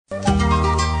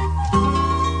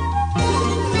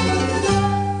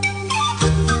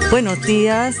Buenos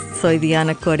días, soy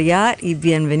Diana Coria y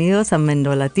bienvenidos a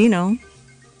Mendo Latino.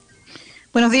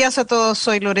 Buenos días a todos,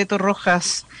 soy Loreto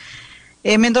Rojas.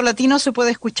 Mendo Latino se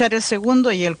puede escuchar el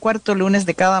segundo y el cuarto lunes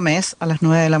de cada mes a las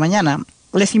 9 de la mañana.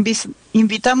 Les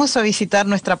invitamos a visitar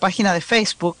nuestra página de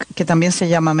Facebook, que también se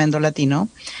llama Mendo Latino.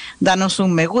 Danos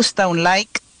un me gusta, un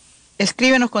like,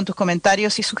 escríbenos con tus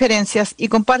comentarios y sugerencias y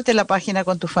comparte la página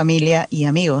con tu familia y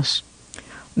amigos.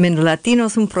 Mendo Latino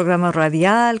es un programa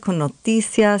radial con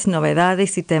noticias,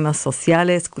 novedades y temas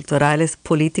sociales, culturales,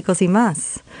 políticos y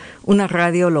más. Una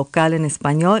radio local en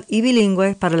español y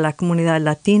bilingüe para la comunidad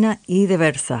latina y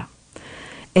diversa.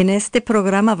 En este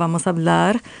programa vamos a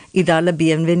hablar y dar la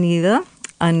bienvenida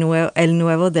al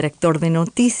nuevo director de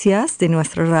noticias de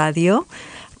nuestra radio,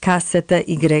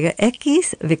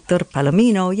 KZYX, Víctor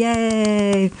Palomino.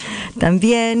 ¡Yay!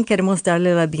 También queremos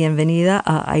darle la bienvenida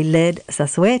a Ailed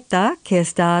Zazueta, que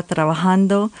está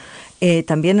trabajando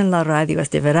también en la radio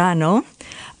este verano.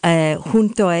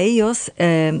 Junto a ellos,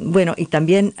 y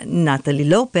también Natalie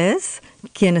López,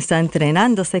 quien está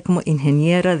entrenándose como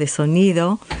ingeniera de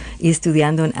sonido y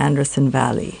estudiando en Anderson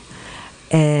Valley.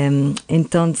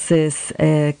 Entonces,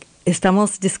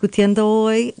 estamos discutiendo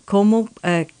hoy cómo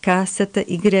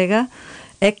KZYX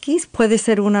puede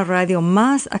ser una radio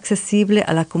más accesible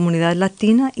a la comunidad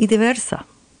latina y diversa.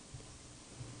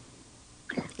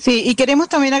 Sí, y queremos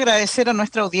también agradecer a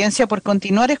nuestra audiencia por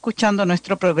continuar escuchando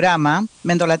nuestro programa,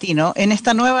 Mendo Latino, en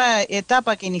esta nueva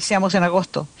etapa que iniciamos en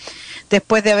agosto,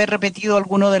 después de haber repetido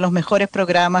algunos de los mejores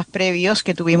programas previos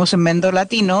que tuvimos en Mendo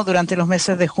Latino durante los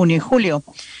meses de junio y julio,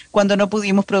 cuando no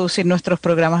pudimos producir nuestros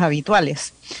programas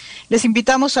habituales. Les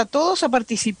invitamos a todos a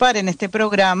participar en este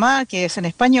programa, que es en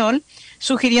español,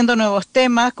 sugiriendo nuevos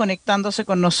temas, conectándose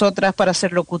con nosotras para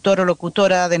ser locutor o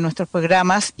locutora de nuestros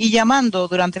programas y llamando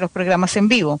durante los programas en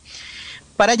vivo.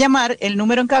 Para llamar, el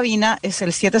número en cabina es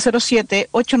el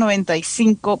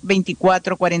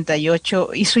 707-895-2448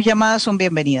 y sus llamadas son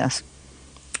bienvenidas.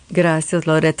 Gracias,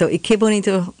 Loreto. Y qué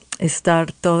bonito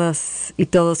estar todas y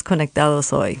todos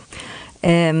conectados hoy.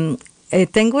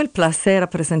 Tengo el placer de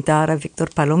presentar a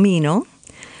Víctor Palomino,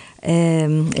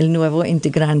 el nuevo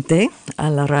integrante a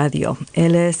la radio.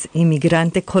 Él es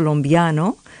inmigrante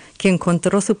colombiano que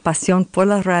encontró su pasión por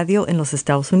la radio en los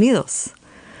Estados Unidos.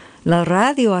 La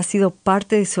radio ha sido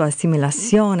parte de su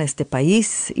asimilación a este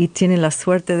país y tiene la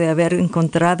suerte de haber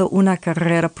encontrado una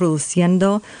carrera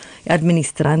produciendo y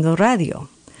administrando radio.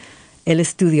 Él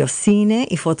estudió cine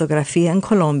y fotografía en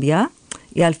Colombia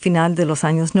y al final de los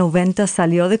años 90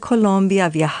 salió de Colombia a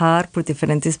viajar por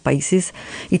diferentes países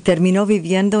y terminó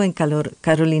viviendo en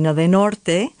Carolina del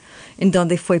Norte, en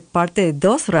donde fue parte de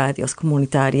 2 radios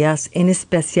comunitarias, en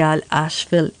especial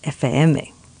Asheville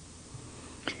FM.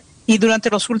 Y durante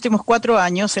los últimos 4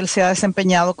 años él se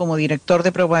desempeñó como director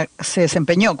de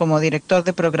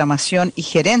programación y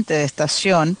gerente de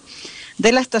estación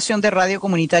de la estación de radio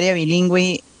comunitaria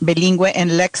bilingüe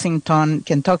en Lexington,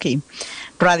 Kentucky.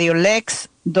 Radio Lex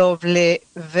WLXL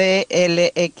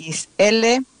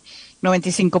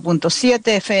 95.7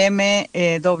 FM,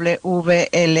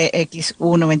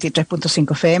 WLXU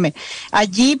 93.5 FM.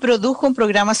 Allí produjo un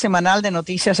programa semanal de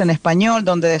noticias en español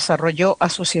donde desarrolló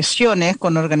asociaciones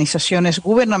con organizaciones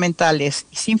gubernamentales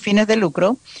y sin fines de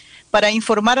lucro para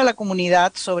informar a la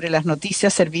comunidad sobre las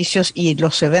noticias, servicios y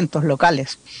los eventos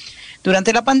locales.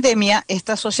 Durante la pandemia,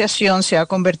 esta asociación se ha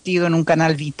convertido en un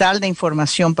canal vital de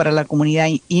información para la comunidad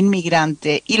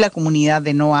inmigrante y la comunidad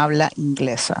de no habla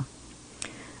inglesa.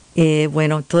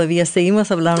 Todavía seguimos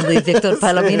hablando de Víctor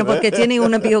Palomino porque tiene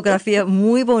una biografía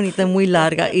muy bonita, muy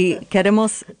larga y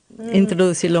queremos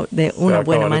introducirlo de una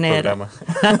buena manera.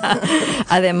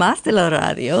 Además de la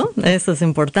radio, eso es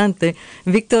importante,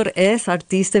 Víctor es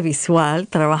artista visual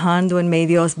trabajando en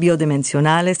medios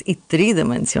bidimensionales y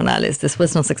tridimensionales.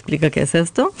 Después nos explica qué es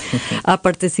esto. Ha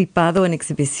participado en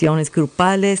exhibiciones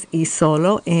grupales y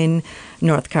solo en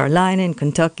North Carolina, en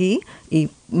Kentucky, y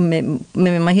me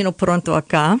imagino pronto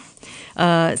acá.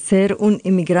 Ser un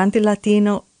inmigrante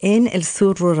latino en el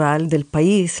sur rural del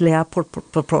país le ha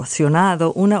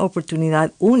proporcionado una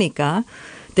oportunidad única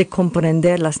de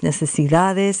comprender las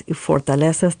necesidades y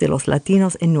fortalezas de los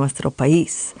latinos en nuestro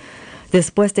país.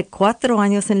 Después de 4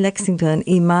 años en Lexington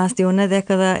y más de una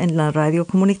década en la radio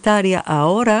comunitaria,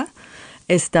 ahora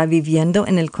está viviendo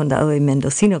en el condado de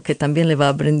Mendocino, que también le va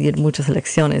a aprender muchas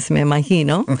lecciones, me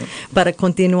imagino, para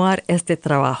continuar este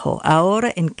trabajo.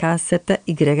 Ahora en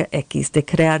KZYX, de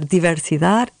crear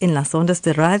diversidad en las ondas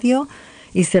de radio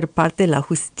y ser parte de la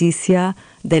justicia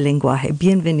del lenguaje.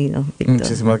 Bienvenido, Víctor.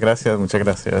 Muchísimas gracias, muchas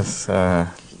gracias,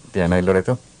 Diana y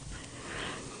Loreto.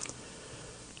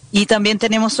 Y también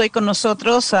tenemos hoy con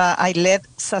nosotros a Ailed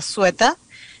Zazueta.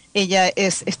 Ella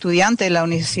es estudiante de la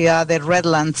Universidad de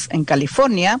Redlands en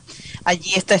California.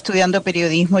 Allí está estudiando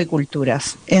periodismo y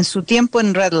culturas. En su tiempo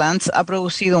en Redlands ha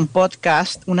producido un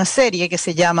podcast, una serie que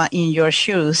se llama In Your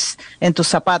Shoes, en tus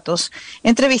zapatos,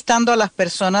 entrevistando a las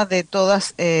personas de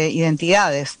todas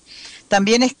identidades.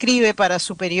 También escribe para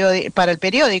el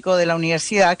periódico de la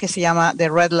universidad que se llama The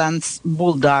Redlands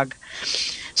Bulldog,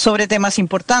 sobre temas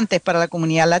importantes para la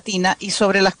comunidad latina y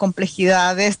sobre las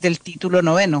complejidades del título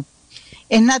 9.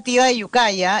 Es nativa de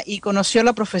Ukiah y conoció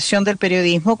la profesión del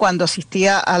periodismo cuando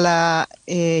asistía a la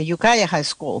Ukiah High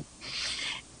School.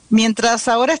 Mientras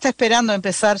ahora está esperando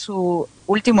empezar su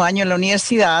último año en la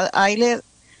universidad, Aile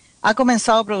ha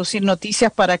comenzado a producir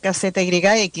noticias para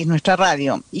KZYX, nuestra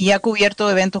radio, y ha cubierto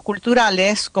eventos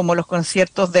culturales como los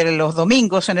conciertos de los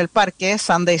domingos en el parque,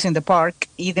 Sundays in the Park,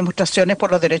 y demostraciones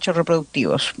por los derechos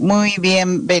reproductivos. Muy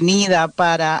bienvenida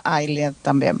para Aile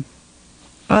también.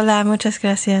 Hola, muchas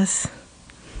gracias.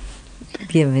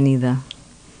 Bienvenida.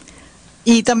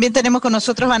 Y también tenemos con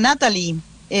nosotros a Natalie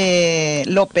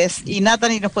López. Y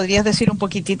Natalie, ¿nos podrías decir un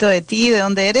poquitito de ti, de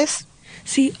dónde eres?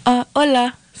 Sí,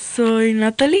 hola, soy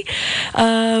Natalie.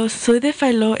 Soy de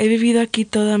Philo, he vivido aquí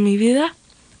toda mi vida.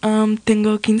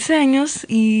 Tengo 15 años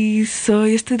y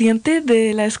soy estudiante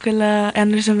de la escuela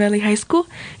Anderson Valley High School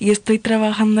y estoy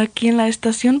trabajando aquí en la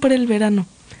estación por el verano.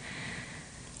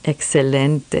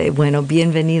 Excelente. Bueno,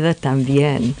 bienvenida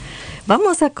también.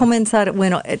 Vamos a comenzar.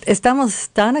 Bueno, estamos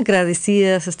tan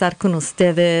agradecidas de estar con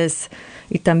ustedes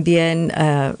y también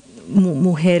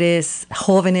mujeres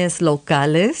jóvenes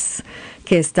locales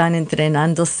que están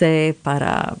entrenándose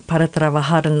para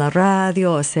trabajar en la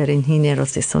radio o ser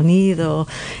ingenieros de sonido.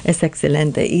 Es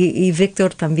excelente. Y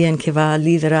Víctor también, que va a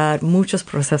liderar muchos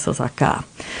procesos acá.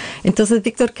 Entonces,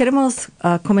 Víctor, queremos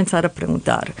comenzar a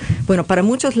preguntar. Bueno, para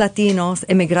muchos latinos,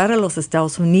 emigrar a los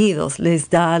Estados Unidos les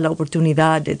da la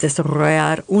oportunidad de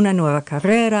desarrollar una nueva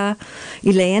carrera.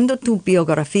 Y leyendo tu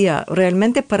biografía,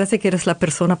 realmente parece que eres la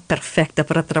persona perfecta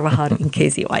para trabajar en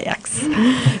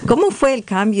KZYX. ¿Cómo fue el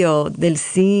cambio del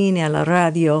cine a la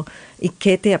radio y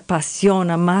qué te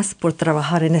apasiona más por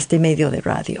trabajar en este medio de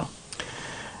radio?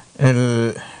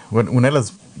 Bueno, una de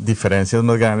las diferencias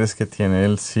más grandes que tiene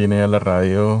el cine a la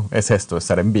radio es esto,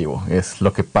 estar en vivo. Es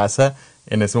lo que pasa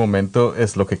en ese momento,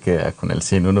 es lo que queda. Con el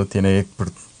cine uno tiene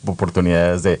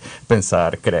oportunidades de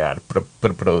pensar, crear,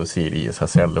 producir y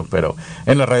hacerlo, pero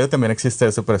en la radio también existe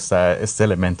eso, pero está este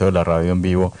elemento de la radio en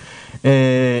vivo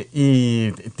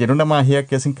y tiene una magia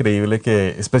que es increíble,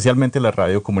 que especialmente la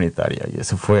radio comunitaria, y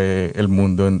ese fue el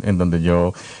mundo en donde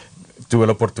yo tuve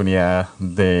la oportunidad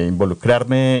de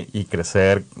involucrarme y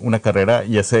crecer una carrera,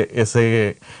 y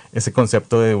ese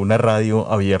concepto de una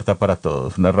radio abierta para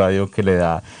todos, una radio que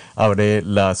abre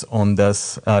las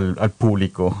ondas al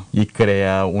público y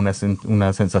crea una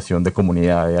sensación de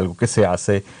comunidad, de algo que se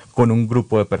hace con un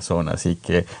grupo de personas y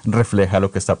que refleja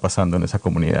lo que está pasando en esa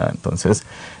comunidad. Entonces,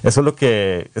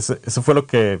 eso fue lo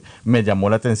que me llamó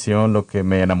la atención, lo que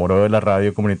me enamoró de la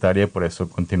radio comunitaria, y por eso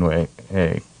continué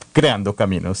creando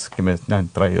caminos que me han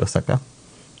traído hasta acá.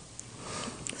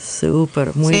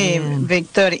 Súper, muy bien. Sí,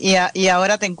 Víctor, y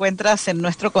ahora te encuentras en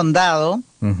nuestro condado.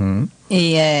 Uh-huh.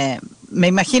 Y me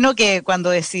imagino que cuando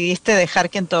decidiste dejar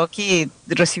Kentucky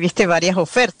recibiste varias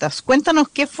ofertas. Cuéntanos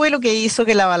qué fue lo que hizo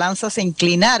que la balanza se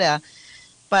inclinara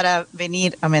para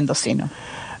venir a Mendocino.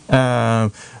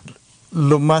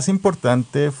 Lo más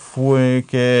importante fue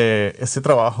que este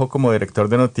trabajo como director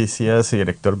de noticias y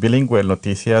director bilingüe de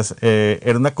noticias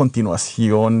era una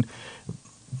continuación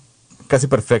casi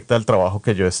perfecta del trabajo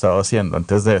que yo estaba haciendo.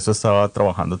 Antes de eso estaba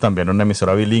trabajando también en una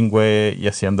emisora bilingüe y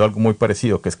haciendo algo muy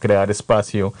parecido, que es crear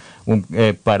espacio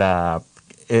para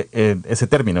ese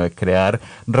término de crear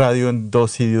radio en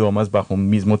 2 idiomas bajo un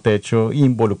mismo techo e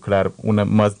involucrar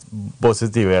más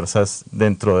voces diversas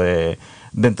dentro de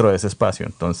ese espacio.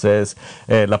 Entonces,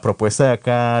 la propuesta de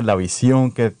acá, la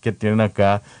visión que tienen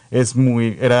acá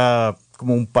era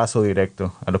como un paso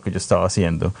directo a lo que yo estaba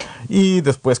haciendo. Y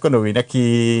después, cuando vine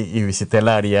aquí y visité el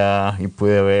área y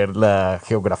pude ver la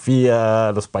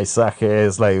geografía, los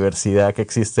paisajes, la diversidad que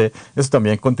existe, eso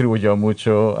también contribuyó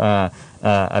mucho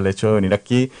al hecho de venir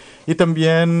aquí. Y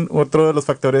también otro de los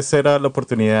factores era la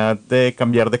oportunidad de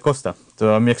cambiar de costa.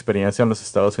 Toda mi experiencia en los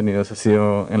Estados Unidos ha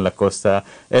sido en la costa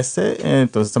este,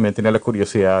 entonces también tenía la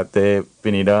curiosidad de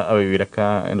venir a vivir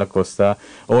acá en la costa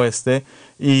oeste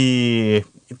y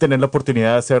tener la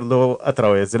oportunidad de hacerlo a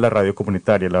través de la radio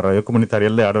comunitaria. La radio comunitaria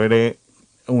le abre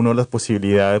uno las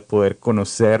posibilidades de poder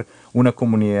conocer una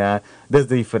comunidad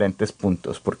desde diferentes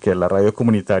puntos, porque la radio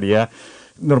comunitaria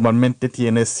normalmente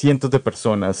tiene cientos de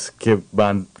personas que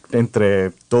van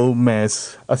entre todo un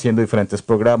mes haciendo diferentes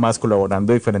programas,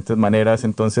 colaborando de diferentes maneras.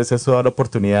 Entonces eso da la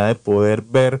oportunidad de poder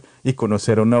ver y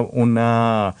conocer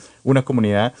una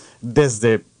comunidad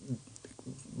desde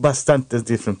bastantes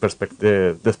diferentes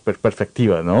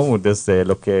perspectivas, ¿no? Desde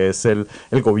lo que es el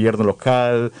gobierno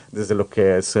local, desde lo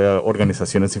que es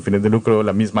organizaciones sin fines de lucro,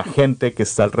 la misma gente que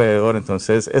está alrededor.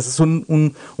 Entonces, ese es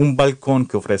un balcón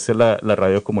que ofrece la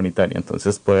radio comunitaria.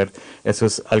 Entonces, eso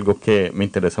es algo que me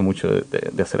interesa mucho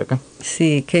de hacer acá.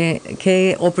 Sí,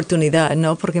 qué oportunidad,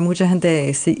 ¿no? Porque mucha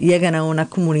gente llegan a una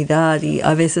comunidad y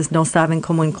a veces no saben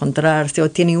cómo encontrarse o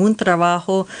tienen un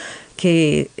trabajo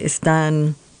que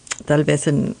están... Tal vez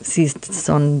si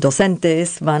son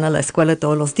docentes, van a la escuela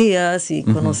todos los días y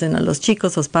conocen a los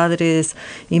chicos, los padres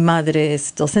y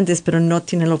madres docentes, pero no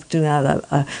tienen la oportunidad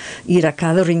a ir a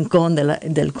cada rincón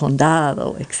del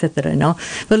condado, etcétera, ¿no?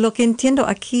 Pero lo que entiendo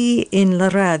aquí en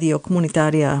la radio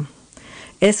comunitaria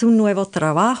es un nuevo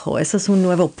trabajo, eso es un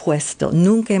nuevo puesto.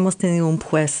 Nunca hemos tenido un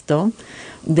puesto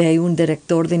de un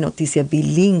director de noticias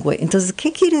bilingüe. Entonces,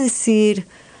 ¿qué quiere decir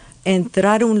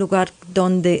entrar a un lugar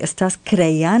donde estás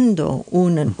creando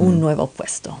un nuevo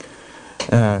puesto?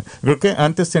 Creo que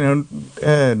antes tenían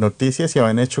noticias y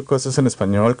habían hecho cosas en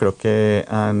español. Creo que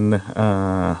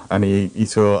Ani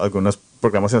hizo algunos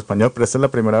programas en español, pero esta es la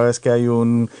primera vez que hay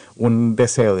un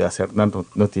deseo de hacer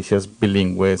noticias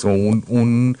bilingües o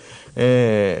un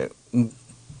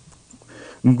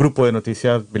grupo de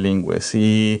noticias bilingües.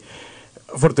 Y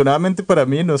afortunadamente para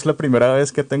mí no es la primera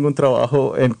vez que tengo un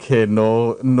trabajo en que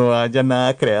no haya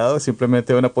nada creado,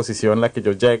 simplemente una posición en la que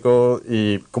yo llego,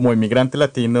 y como inmigrante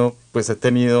latino pues he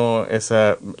tenido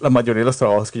la mayoría de los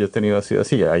trabajos que yo he tenido ha sido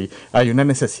así. Hay una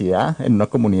necesidad en una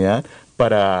comunidad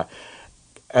para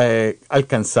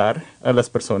alcanzar a las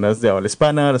personas de habla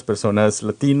hispana, a las personas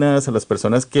latinas, a las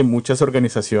personas que muchas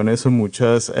organizaciones o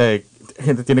muchas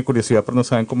gente tiene curiosidad pero no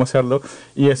saben cómo hacerlo,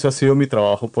 y eso ha sido mi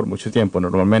trabajo por mucho tiempo.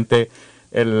 Normalmente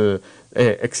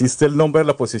existe el nombre de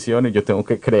la posición y yo tengo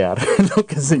que crear lo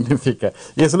que significa,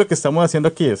 y eso es lo que estamos haciendo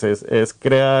aquí, es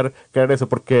crear eso,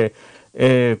 porque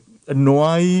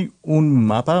no hay un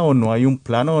mapa o no hay un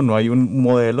plano o no hay un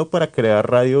modelo para crear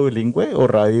radio bilingüe o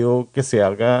radio que se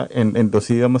haga en dos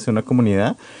idiomas en una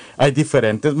comunidad. Hay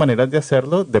diferentes maneras de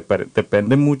hacerlo,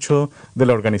 depende mucho de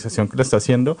la organización que lo está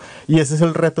haciendo, y ese es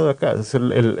el reto de acá, ese es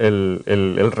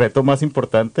el reto más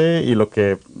importante, y lo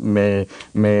que me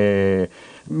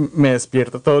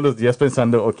despierta todos los días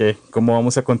pensando, ok, ¿cómo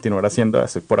vamos a continuar haciendo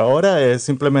eso? Y por ahora es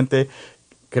simplemente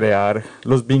crear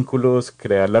los vínculos,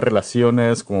 crear las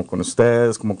relaciones, como con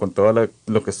ustedes, como con todo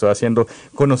lo que estoy haciendo,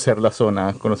 conocer la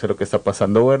zona, conocer lo que está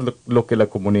pasando, ver lo que la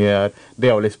comunidad de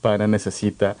habla hispana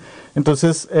necesita.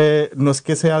 Entonces, no es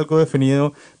que sea algo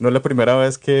definido, no es la primera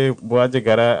vez que voy a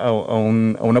llegar a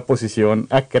una posición,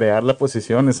 a crear la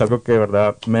posición, es algo que de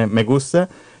verdad me gusta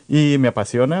y me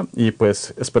apasiona, y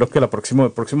pues espero que el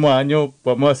próximo año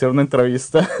podamos hacer una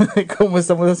entrevista de cómo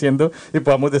estamos haciendo y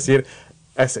podamos decir,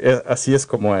 así es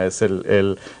como es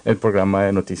el programa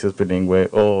de noticias bilingüe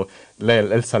o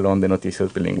el salón de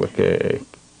noticias bilingüe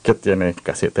que tiene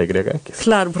Caseta Y.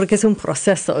 Claro, porque es un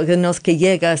proceso, no es que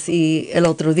llegas y el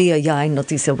otro día ya hay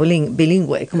noticias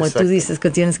bilingüe. Como Exacto. Tú dices, que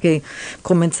tienes que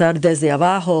comenzar desde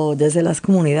abajo, desde las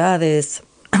comunidades,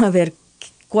 a ver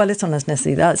cuáles son las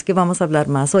necesidades, que vamos a hablar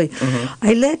más hoy.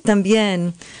 Ailette,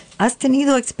 también has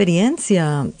tenido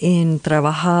experiencia en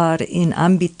trabajar en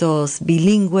ámbitos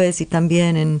bilingües y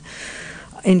también en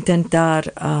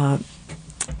intentar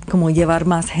como llevar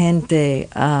más gente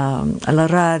a la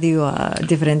radio, a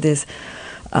diferentes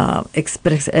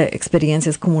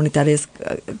experiencias comunitarias.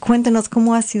 Cuéntanos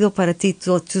cómo ha sido para ti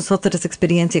tus otras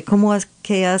experiencias, cómo has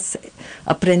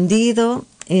aprendido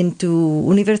en tu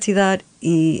universidad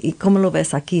y cómo lo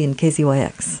ves aquí en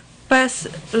KZYX. Pues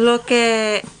lo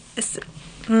que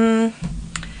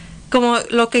como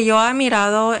lo que yo he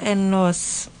mirado en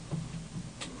los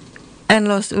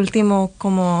últimos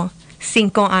como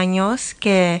 5 años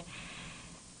que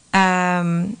ha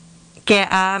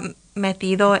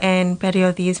metido en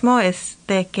periodismo es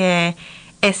de que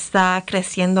está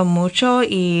creciendo mucho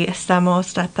y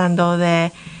estamos tratando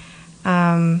de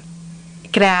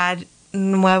crear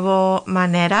nuevas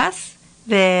maneras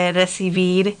de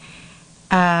recibir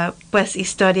pues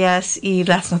historias y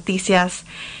las noticias,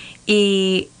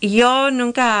 y yo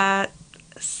nunca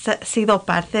he sido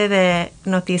parte de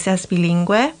noticias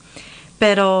bilingüe,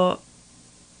 pero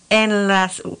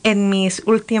en mis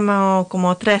últimos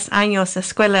como 3 años de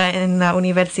escuela en la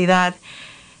universidad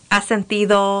he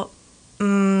sentido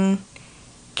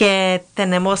que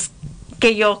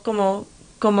yo como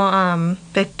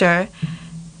Victor,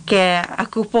 que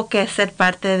ocupo que ser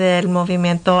parte del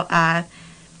movimiento a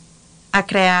a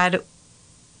crear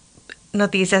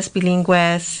noticias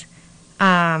bilingües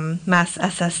más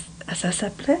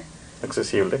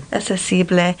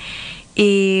accesible.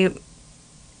 Y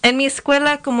en mi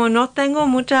escuela, como no tengo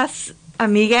muchas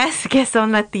amigas que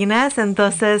son latinas,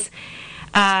 entonces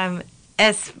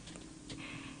es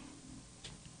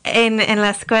en la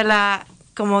escuela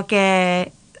como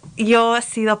que yo he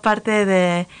sido parte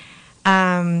de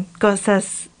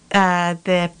cosas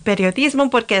de periodismo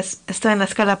porque estoy en la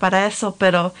escuela para eso,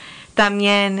 pero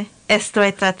también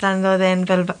estoy tratando de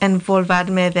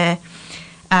envolverme de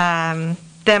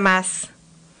temas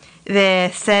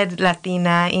de ser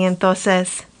latina. Y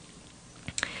entonces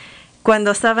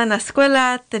cuando estaba en la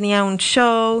escuela tenía un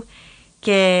show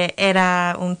que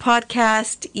era un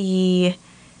podcast y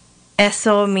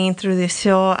eso me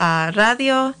introdujo a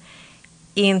radio.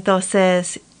 Y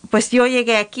entonces pues yo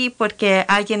llegué aquí porque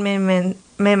alguien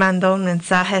me mandó un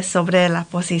mensaje sobre la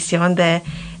posición de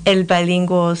el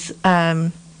Bilinguals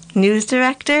News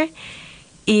Director,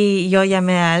 y yo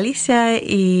llamé a Alicia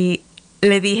y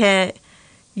le dije,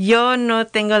 yo no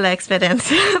tengo la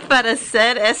experiencia para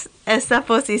hacer esa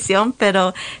posición,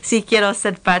 pero sí quiero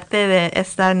ser parte de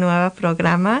este nuevo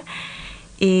programa.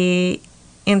 Y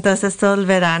entonces todo el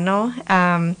verano,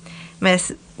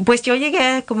 pues yo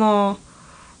llegué como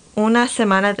una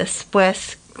semana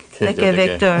después de que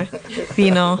Víctor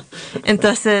vino.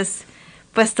 Entonces,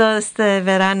 pues todo este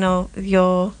verano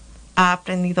yo he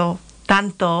aprendido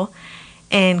tanto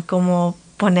en cómo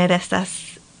poner estas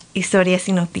historias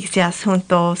y noticias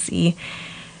juntos y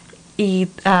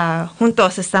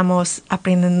juntos estamos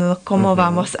aprendiendo cómo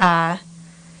vamos a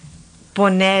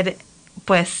poner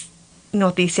pues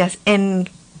noticias en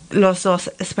los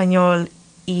dos, español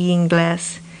y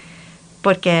inglés,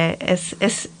 porque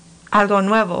es algo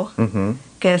nuevo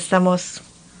que estamos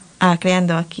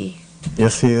creando aquí. Y ha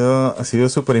sido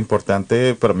súper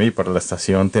importante para mí, para la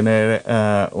estación, tener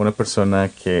una persona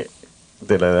que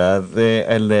de la edad de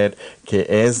Elder, que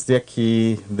es de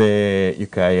aquí, de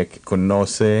Ukiah, que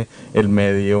conoce el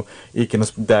medio y que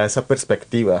nos da esa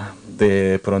perspectiva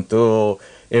de pronto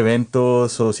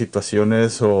eventos o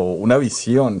situaciones o una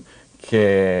visión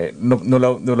que no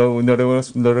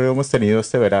lo hemos tenido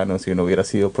este verano si no hubiera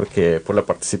sido por la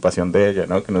participación de ella,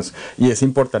 ¿no? Y es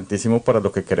importantísimo para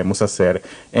lo que queremos hacer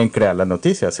en crear las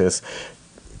noticias.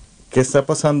 ¿Qué está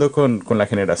pasando con la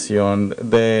generación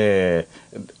de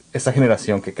esta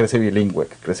generación que crece bilingüe,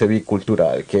 que crece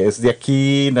bicultural, que es de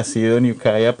aquí, nacido en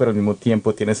Ukiah, pero al mismo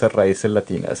tiempo tiene esas raíces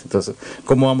latinas? Entonces,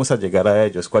 ¿cómo vamos a llegar a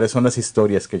ellos? ¿Cuáles son las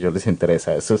historias que a ellos les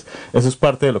interesa? Eso es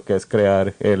parte de lo que es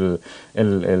crear el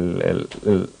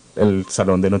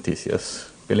salón de noticias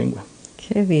bilingüe.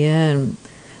 Qué bien.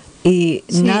 Y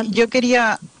sí, yo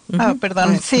quería...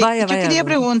 perdón. Sí, vaya, yo quería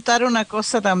preguntar una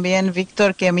cosa también,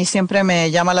 Víctor, que a mí siempre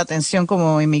me llama la atención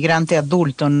como inmigrante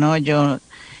adulto, ¿no? Yo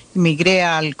migré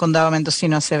al Condado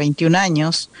Mendocino hace 21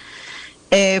 años,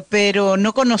 pero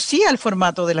no conocía el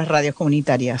formato de las radios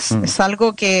comunitarias. Es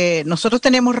algo que nosotros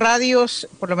tenemos radios,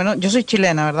 por lo menos yo soy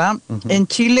chilena, ¿verdad? En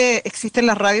Chile existen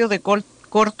las radios de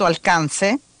corto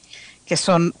alcance, que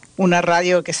son una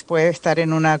radio que puede estar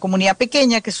en una comunidad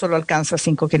pequeña que solo alcanza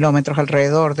 5 kilómetros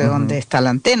alrededor de donde está la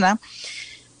antena.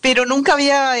 Pero nunca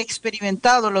había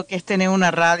experimentado lo que es tener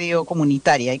una radio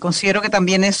comunitaria, y considero que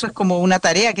también eso es como una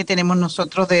tarea que tenemos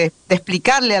nosotros de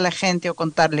explicarle a la gente o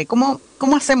contarle. ¿Cómo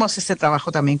hacemos ese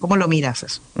trabajo también? ¿Cómo lo miras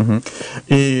eso?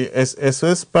 Y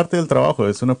eso es parte del trabajo,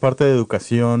 es una parte de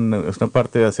educación, es una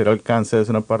parte de hacer alcance, es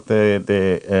una parte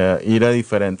de ir a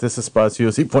diferentes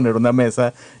espacios y poner una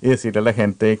mesa y decirle a la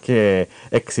gente que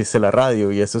existe la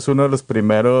radio. Y eso es una de las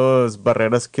primeras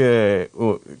barreras que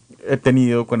he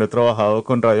tenido cuando he trabajado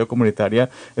con radio comunitaria,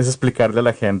 es explicarle a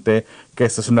la gente que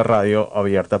esto es una radio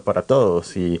abierta para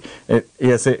todos, y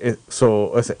esa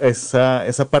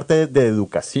parte de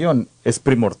educación es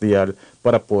primordial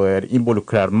para poder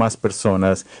involucrar más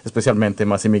personas, especialmente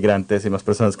más inmigrantes y más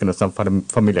personas que no están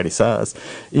familiarizadas.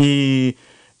 Y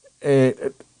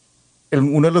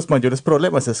uno de los mayores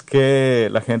problemas es que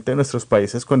la gente de nuestros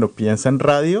países, cuando piensa en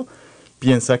radio,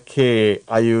 piensa que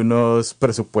hay unos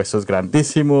presupuestos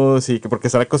grandísimos y que porque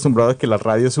están acostumbrados a que la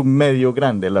radio es un medio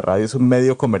grande, la radio es un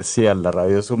medio comercial, la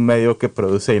radio es un medio que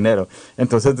produce dinero.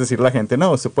 Entonces decirle a la gente,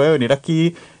 no, usted puede venir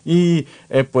aquí y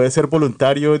puede ser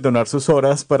voluntario y donar sus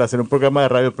horas para hacer un programa de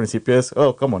radio. Al principio es,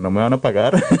 ¿cómo? ¿No me van a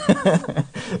pagar?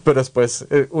 Pero después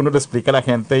uno le explica a la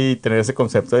gente y tener ese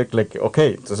concepto de que, ok,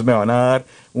 entonces me van a dar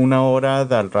una hora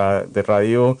de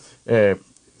radio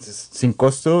sin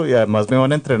costo, y además me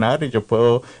van a entrenar y yo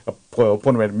puedo puedo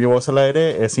poner mi voz al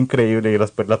aire, es increíble. Y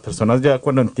las personas ya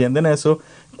cuando entienden eso,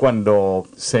 cuando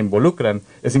se involucran,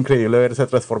 es increíble ver esa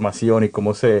transformación y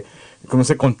cómo se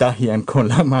contagian con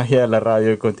la magia de la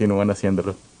radio y continúan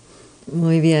haciéndolo.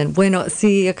 Muy bien. Bueno,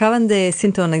 si acaban de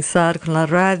sintonizar con la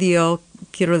radio,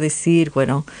 quiero decir,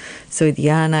 bueno, soy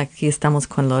Diana, aquí estamos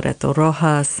con Loreto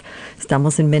Rojas,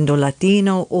 estamos en Mendo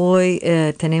Latino. Hoy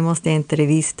tenemos de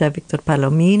entrevista a Víctor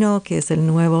Palomino, que es el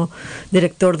nuevo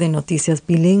director de Noticias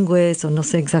Bilingües, o no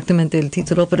sé exactamente el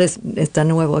título, pero está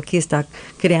nuevo aquí, está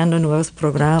creando nuevos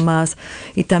programas.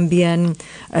 Y también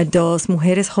dos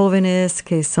mujeres jóvenes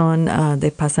que son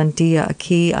de pasantía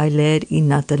aquí, Ailet y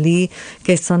Natalie,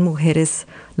 que son mujeres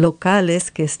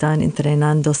locales que están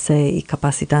entrenándose y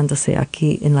capacitándose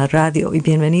aquí en la radio. Y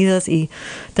bienvenidas, y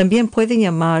también pueden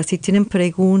llamar si tienen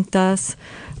preguntas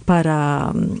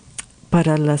para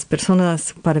las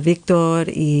personas, para Víctor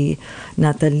y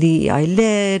Natalie y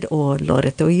Ailet o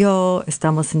Loreto y yo.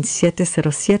 Estamos en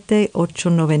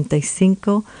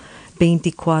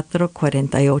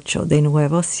 707-895-2448. De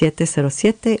nuevo,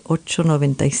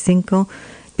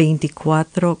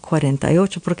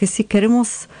 707-895-2448, porque si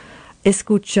queremos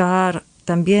escuchar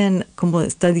también, como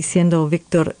está diciendo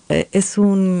Víctor, es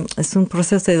un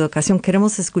proceso de educación.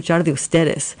 Queremos escuchar de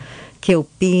ustedes, qué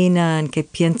opinan, qué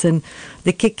piensan,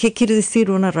 de qué quiere decir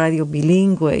una radio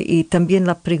bilingüe. Y también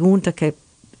la pregunta que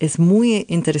es muy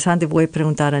interesante, voy a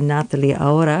preguntar a Natalie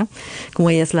ahora,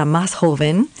 como ella es la más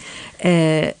joven,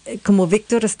 como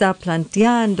Víctor está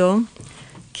planteando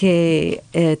que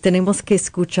tenemos que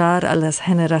escuchar a las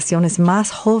generaciones más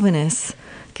jóvenes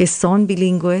que son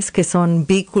bilingües, que son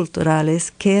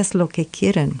biculturales, qué es lo que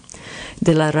quieren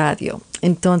de la radio.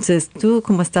 Entonces, tú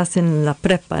como estás en la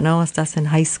prepa, ¿no? Estás en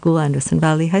high school, Anderson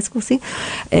Valley High School, ¿sí?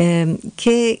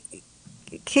 ¿Qué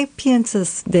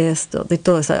piensas de esto, de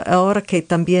todo eso? Ahora que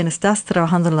también estás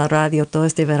trabajando en la radio todo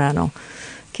este verano,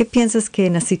 ¿qué piensas que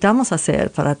necesitamos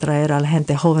hacer para atraer a la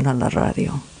gente joven a la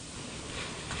radio?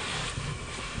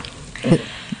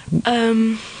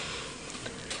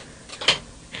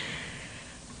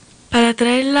 Para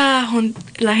atraer la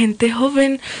gente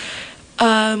joven,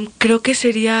 creo que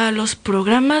sería los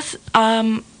programas.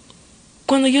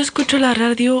 Cuando yo escucho la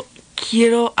radio,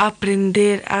 quiero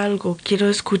aprender algo, quiero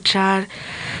escuchar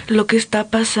lo que está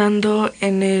pasando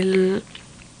en el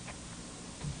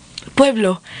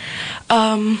pueblo.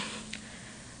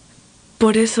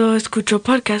 Por eso escucho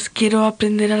podcast, quiero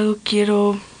aprender algo,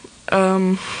 quiero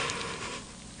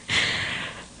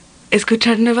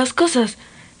escuchar nuevas cosas.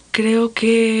 Creo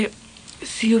que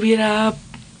si hubiera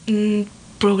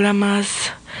programas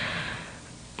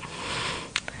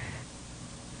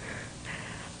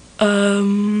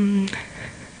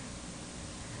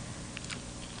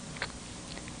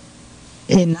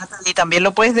Natalie, también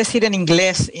lo puedes decir en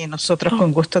inglés y nosotros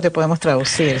con gusto te podemos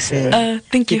traducir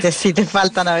si te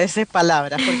faltan a veces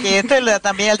palabras, porque esto es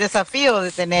también el desafío de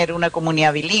tener una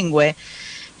comunidad bilingüe,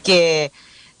 que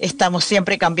estamos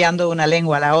siempre cambiando de una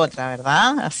lengua a la otra,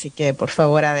 ¿verdad? Así que, por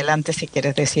favor, adelante si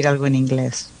quieres decir algo en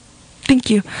inglés. Thank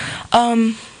you.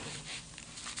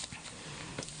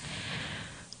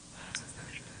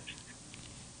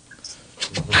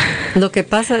 Lo que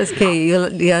pasa es que yo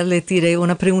ya le tiré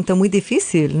una pregunta muy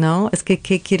difícil, ¿no? Es que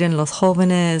 ¿qué quieren los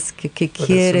jóvenes? ¿Qué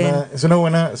quieren? Es una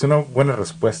buena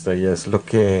respuesta, y es lo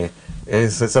que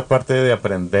es esa parte de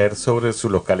aprender sobre su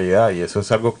localidad, y eso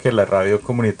es algo que la radio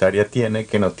comunitaria tiene,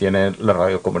 que no tiene la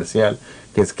radio comercial,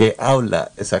 que es que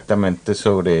habla exactamente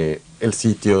sobre el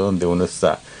sitio donde uno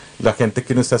está. La gente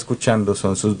que uno está escuchando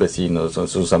son sus vecinos, son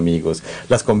sus amigos.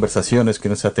 Las conversaciones que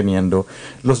uno está teniendo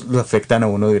lo afectan a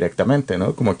uno directamente,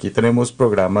 ¿no? Como aquí tenemos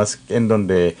programas en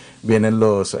donde vienen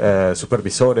los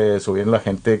supervisores, o viene la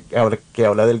gente que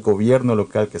habla del gobierno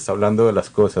local, que está hablando de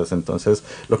las cosas. Entonces,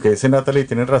 lo que dice Natalie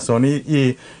tiene razón,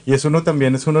 y eso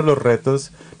también es uno de los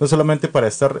retos, no solamente para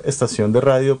esta estación de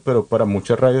radio, pero para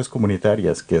muchas radios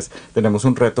comunitarias, tenemos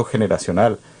un reto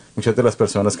generacional. Muchas de las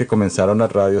personas que comenzaron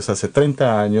las radios hace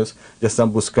 30 años ya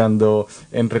están buscando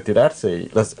en retirarse.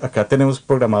 Y acá tenemos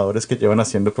programadores que llevan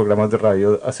haciendo programas de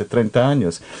radio hace 30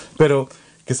 años. Pero,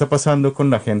 ¿qué está pasando con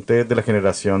la gente de la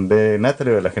generación de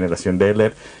Natalie o de la generación de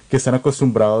Eller, que están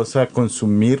acostumbrados a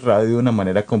consumir radio de una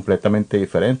manera completamente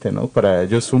diferente, ¿no? Para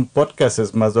ellos un podcast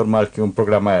es más normal que un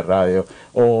programa de radio,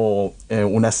 o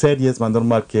una serie es más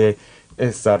normal que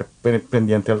estar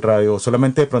pendiente al radio, o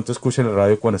solamente de pronto escuchen el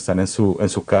radio cuando están en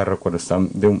su carro, cuando están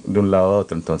de un lado a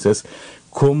otro. Entonces,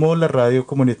 ¿cómo la radio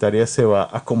comunitaria se va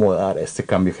a acomodar a este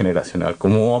cambio generacional?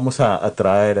 ¿Cómo vamos a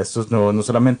atraer a estos nuevos, no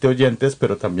solamente oyentes,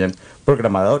 pero también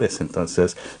programadores?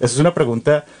 Entonces, esa es una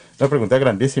pregunta una pregunta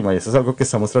grandísima y eso es algo que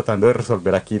estamos tratando de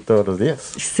resolver aquí todos los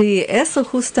días. Sí, eso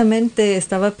justamente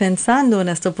estaba pensando en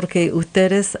esto porque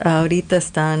ustedes ahorita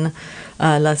están,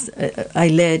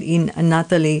 Ailed y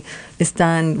Natalie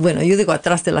están, bueno, yo digo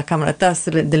atrás de la cámara, atrás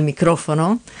del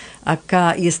micrófono,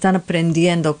 acá, y están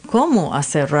aprendiendo cómo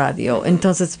hacer radio.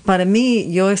 Entonces, para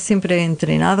mí, yo siempre he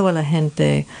entrenado a la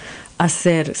gente a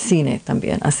hacer cine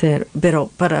también,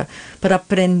 pero para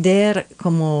aprender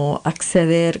cómo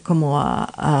acceder, cómo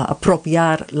a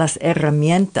apropiar las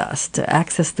herramientas, to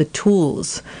access the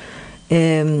tools.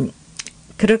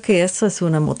 Creo que eso es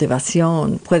una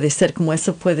motivación, puede ser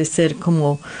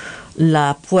como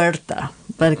la puerta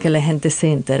para que la gente se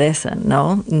interese,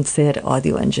 ¿no? En ser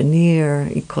audio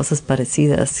engineer y cosas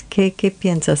parecidas. ¿Qué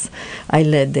piensas,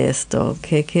 Ailed, de esto?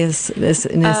 ¿Qué es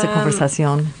en esta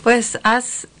conversación? Pues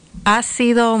ha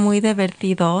sido muy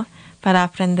divertido para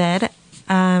aprender,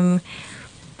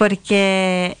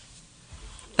 porque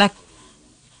la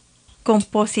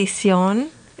composición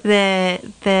de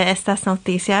estas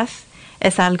noticias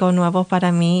es algo nuevo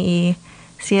para mí y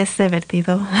sí es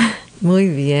divertido. Muy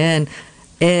bien.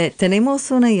 Tenemos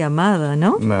una llamada,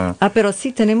 ¿no? No. Pero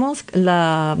sí, tenemos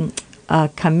a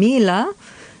Camila,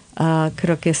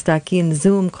 creo que está aquí en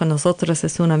Zoom con nosotros,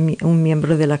 es un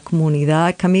miembro de la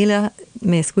comunidad. Camila,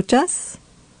 ¿me escuchas?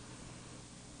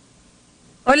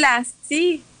 Hola,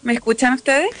 sí, ¿me escuchan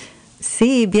ustedes?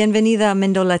 Sí, bienvenida a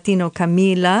Mendo Latino,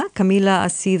 Camila. Camila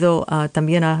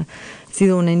también ha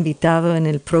sido un invitado en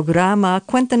el programa.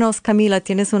 Cuéntanos, Camila,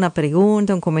 ¿tienes una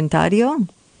pregunta, un comentario?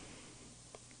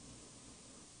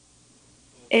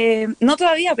 No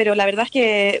todavía, pero la verdad es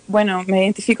que, bueno, me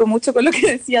identifico mucho con lo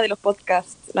que decía de los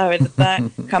podcasts. La verdad,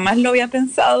 jamás lo había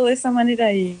pensado de esa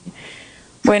manera y,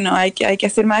 bueno, hay que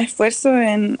hacer más esfuerzo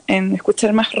en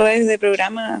escuchar más redes de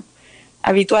programa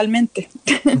habitualmente.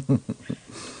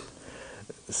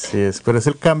 Sí, pero es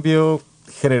el cambio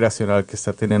generacional que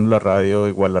está teniendo la radio.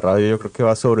 Igual la radio yo creo que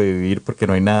va a sobrevivir porque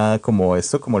no hay nada como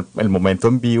esto, como el momento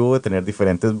en vivo de tener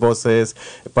diferentes voces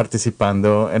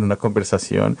participando en una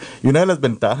conversación. Y una de las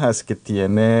ventajas que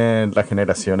tienen las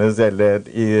generaciones de Ailed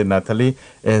y de Natalie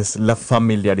es la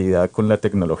familiaridad con la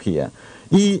tecnología.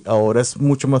 Y ahora es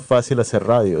mucho más fácil hacer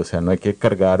radio, o sea, no hay que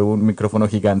cargar un micrófono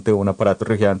gigante o un aparato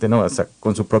gigante, no, o sea,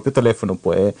 con su propio teléfono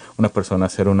puede una persona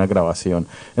hacer una grabación.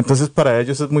 Entonces, para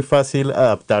ellos es muy fácil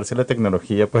adaptarse a la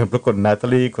tecnología. Por ejemplo, con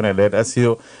Natalie y con Ailed ha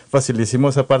sido facilísimo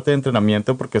esa parte de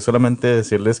entrenamiento porque es solamente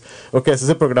decirles, ok, ese es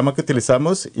el programa que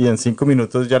utilizamos y en 5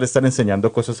 minutos ya le están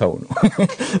enseñando cosas a uno.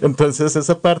 Entonces,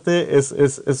 esa parte es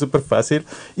súper fácil.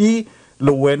 Y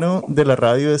lo bueno de la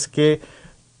radio es que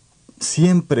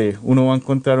siempre uno va a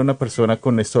encontrar una persona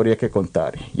con una historia que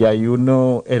contar y hay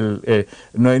no hay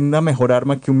una mejor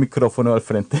arma que un micrófono al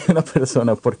frente de una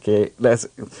persona porque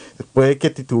puede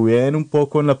que titubeen un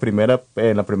poco en la primera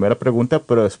pregunta,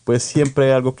 pero después siempre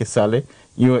hay algo que sale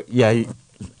y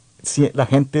la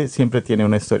gente siempre tiene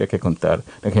una historia que contar.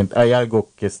 Hay algo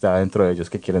que está dentro de ellos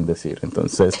que quieren decir.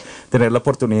 Entonces, tener la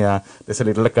oportunidad de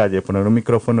salir a la calle, poner un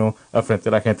micrófono al frente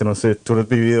de la gente, no sé, tú has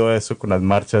vivido eso con las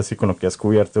marchas y con lo que has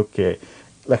cubierto, que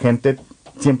la gente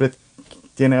siempre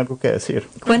tiene algo que decir.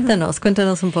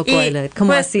 Cuéntanos un poco, Ailed,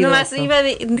 ¿cómo ha sido eso?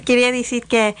 Quería decir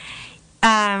que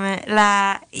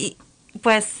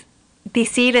pues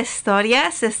decir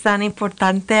historias es tan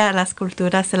importante a las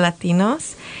culturas de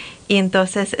latinos. Y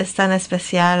entonces es tan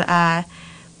especial a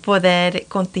poder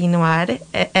continuar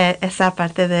esa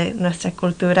parte de nuestra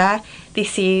cultura,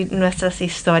 decir nuestras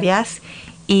historias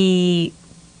y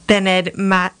tener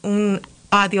un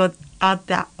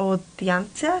audiencia,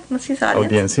 ¿no sé si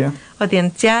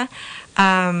audiencia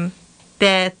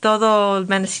de todo el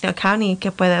Mendocino County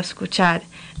que pueda escuchar,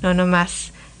 no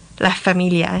nomás la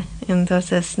familia.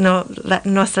 Entonces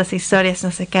nuestras historias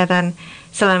no se quedan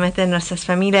solamente en nuestras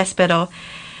familias, pero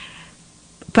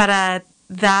para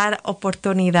dar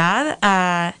oportunidad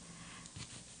a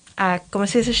 ¿cómo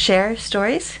se dice? Share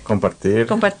stories.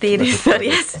 Compartir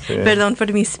historias. Sí. Perdón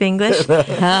por mi Spanglish.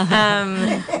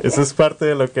 Eso es parte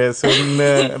de lo que es un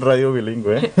radio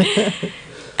bilingüe.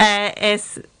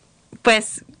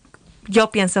 Pues yo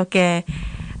pienso que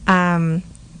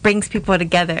brings people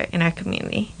together in our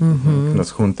community. Uh-huh.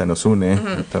 Nos junta, nos une.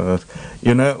 Uh-huh. Todos. Y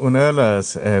una de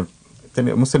las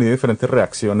hemos tenido diferentes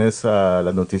reacciones a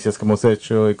las noticias que hemos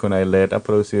hecho y con Ailed ha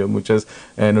producido muchas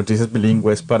noticias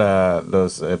bilingües para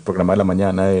los programas de la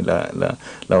mañana y la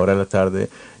hora de la tarde.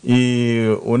 Y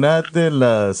una de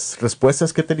las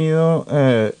respuestas que he tenido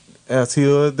ha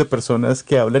sido de personas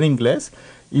que hablan inglés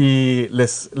y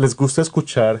les gusta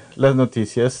escuchar las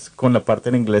noticias con la parte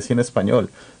en inglés y en español,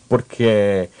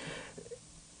 porque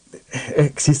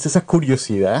existe esa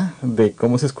curiosidad de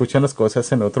cómo se escuchan las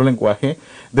cosas en otro lenguaje.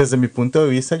 Desde mi punto de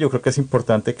vista, yo creo que es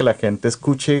importante que la gente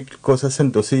escuche cosas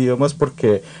en 2 idiomas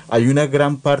porque hay una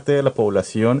gran parte de la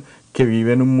población que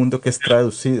vive en un mundo que es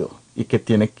traducido y que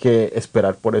tiene que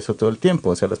esperar por eso todo el tiempo.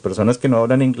 O sea, las personas que no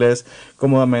hablan inglés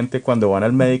cómodamente cuando van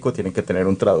al médico tienen que tener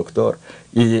un traductor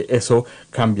y eso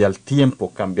cambia el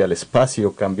tiempo, cambia el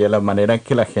espacio, cambia la manera en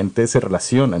que la gente se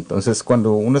relaciona. Entonces,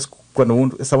 cuando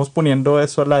estamos poniendo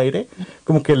eso al aire,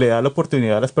 como que le da la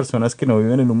oportunidad a las personas que no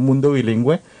viven en un mundo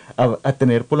bilingüe a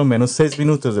tener por lo menos 6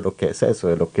 minutos de lo que es eso,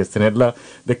 de lo que es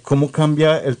de cómo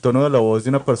cambia el tono de la voz de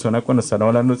una persona cuando están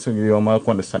hablando en su idioma o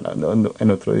cuando están hablando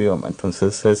en otro idioma.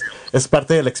 Entonces es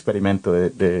parte del experimento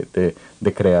de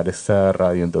crear esta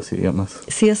radio en 2 idiomas.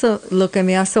 Sí, eso lo que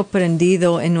me ha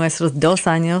sorprendido en nuestros 2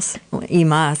 años y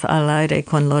más al aire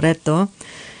con Loreto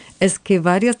es que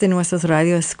varios de nuestros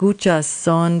radioescuchas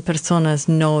son personas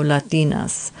no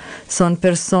latinas. Son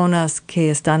personas que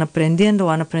están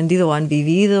aprendiendo, han aprendido, han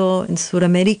vivido en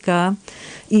Sudamérica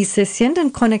y se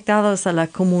sienten conectados a la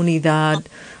comunidad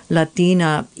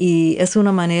latina y es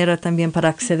una manera también para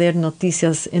acceder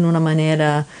noticias en una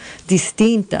manera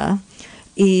distinta.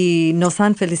 Y nos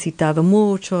han felicitado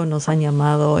mucho, nos han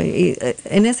llamado. Y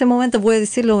en ese momento voy a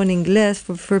decirlo en inglés.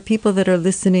 For people that are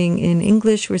listening in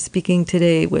English, we're speaking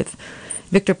today with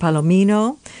Victor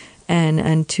Palomino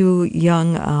and 2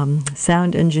 young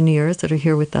sound engineers that are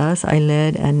here with us,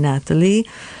 Ailed and Natalie,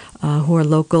 who are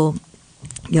local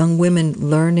young women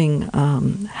learning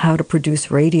how to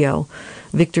produce radio.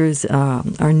 Victor's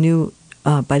our new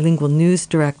bilingual news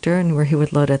director, and we're here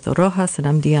with Loreto Rojas, and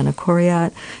I'm Diana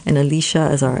Coriat, and Alicia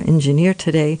as our engineer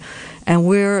today. And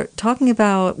we're talking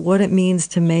about what it means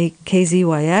to make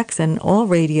KZYX and all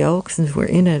radio, since we're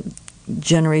in a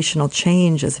generational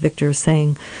change, as Victor is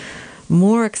saying,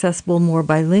 more accessible, more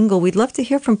bilingual. We'd love to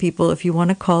hear from people. If you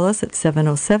want to call us at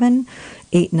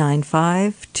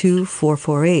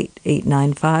 707-895-2448,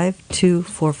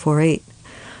 895-2448.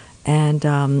 And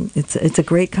it's a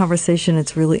great conversation.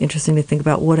 It's really interesting to think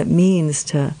about what it means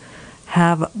to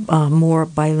have more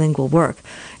bilingual work.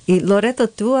 Y Loreto,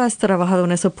 tú has trabajado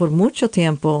en eso por mucho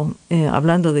tiempo,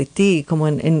 hablando de ti, como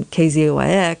en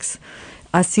KZYX.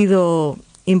 Ha sido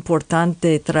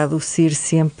importante traducir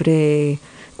siempre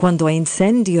cuando hay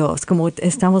incendios, como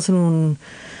estamos en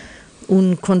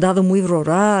un condado muy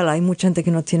rural, hay mucha gente que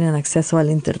no tiene acceso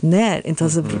al internet.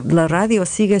 Entonces, la radio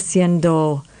sigue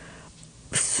siendo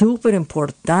súper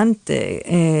importante.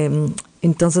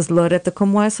 Entonces, Loreto,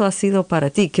 ¿cómo eso ha sido para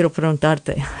ti? Quiero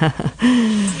preguntarte.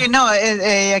 Sí, no,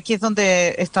 aquí es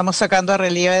donde estamos sacando a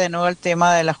relieve de nuevo el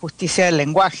tema de la justicia del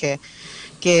lenguaje,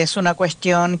 que es una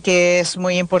cuestión que es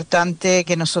muy importante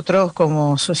que nosotros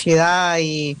como sociedad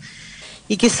y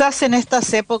quizás en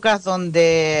estas épocas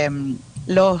donde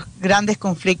los grandes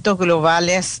conflictos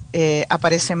globales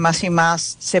aparecen más y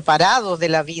más separados de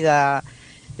la vida,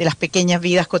 de las pequeñas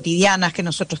vidas cotidianas que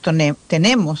nosotros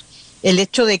tenemos. El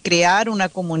hecho de crear una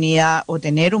comunidad o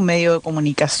tener un medio de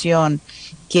comunicación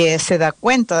que se da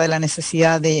cuenta de la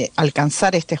necesidad de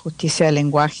alcanzar esta justicia del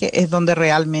lenguaje es donde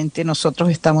realmente nosotros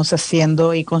estamos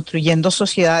haciendo y construyendo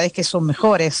sociedades que son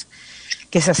mejores,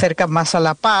 que se acercan más a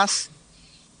la paz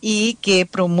y que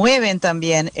promueven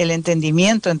también el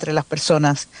entendimiento entre las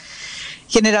personas.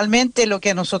 Generalmente lo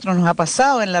que a nosotros nos ha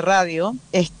pasado en la radio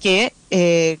es que,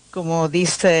 como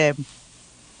dice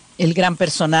el gran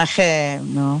personaje,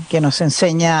 ¿no?, que nos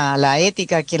enseña la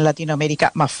ética aquí en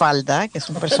Latinoamérica, Mafalda, que es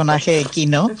un personaje de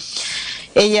Kino,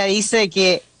 ella dice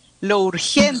que lo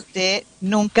urgente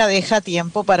nunca deja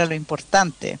tiempo para lo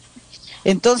importante.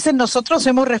 Entonces nosotros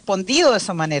hemos respondido de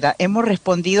esa manera, hemos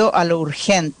respondido a lo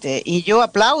urgente y yo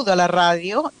aplaudo a la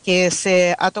radio que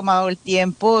se ha tomado el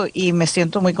tiempo y me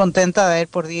siento muy contenta de haber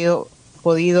podido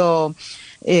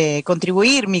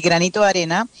contribuir mi granito de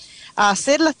arena a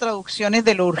hacer las traducciones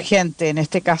de lo urgente, en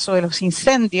este caso de los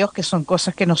incendios, que son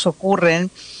cosas que nos ocurren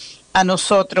a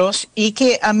nosotros y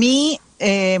que a mí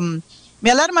me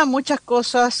alarman muchas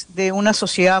cosas de una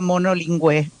sociedad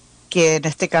monolingüe, que en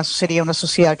este caso sería una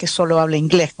sociedad que solo habla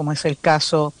inglés, como es el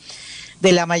caso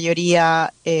de la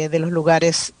mayoría de los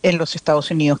lugares en los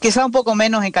Estados Unidos. Quizá un poco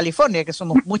menos en California, que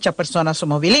muchas personas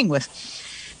somos bilingües.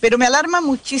 Pero me alarma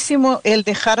muchísimo el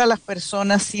dejar a las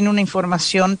personas sin una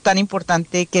información tan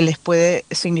importante que les puede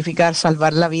significar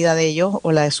salvar la vida de ellos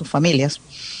o la de sus familias.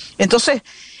 Entonces,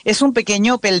 es un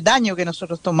pequeño peldaño que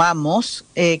nosotros tomamos,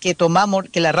 que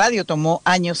la radio tomó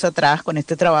años atrás con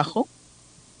este trabajo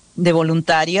de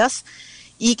voluntarias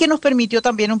y que nos permitió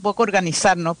también un poco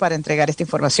organizarnos para entregar esta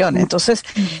información. Entonces,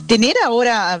 tener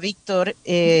ahora a Víctor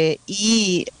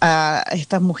y a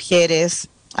estas mujeres,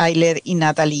 Ailed y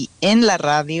Natalie, en la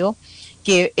radio,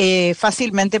 que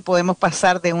fácilmente podemos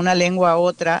pasar de una lengua a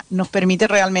otra, nos permite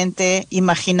realmente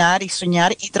imaginar y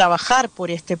soñar y trabajar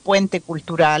por este puente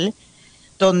cultural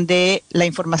donde la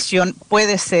información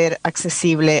puede ser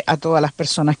accesible a todas las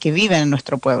personas que viven en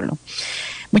nuestro pueblo.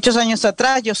 Muchos años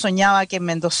atrás yo soñaba que en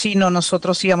Mendocino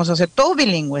nosotros íbamos a ser todos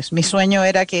bilingües. Mi sueño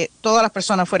era que todas las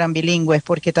personas fueran bilingües,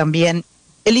 porque también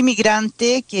el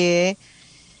inmigrante que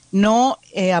no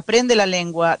aprende la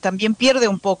lengua también pierde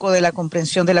un poco de la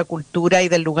comprensión de la cultura y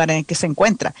del lugar en el que se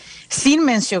encuentra, sin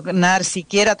mencionar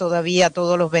siquiera todavía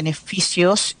todos los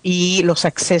beneficios y los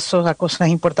accesos a cosas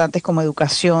importantes como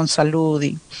educación, salud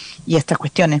y estas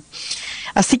cuestiones.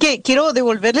 Así que quiero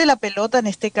devolverle la pelota en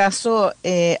este caso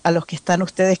a los que están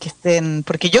ustedes que estén,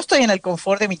 porque yo estoy en el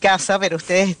confort de mi casa, pero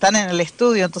ustedes están en el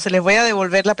estudio, entonces les voy a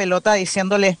devolver la pelota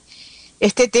diciéndoles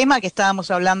este tema que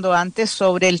estábamos hablando antes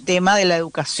sobre el tema de la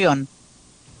educación.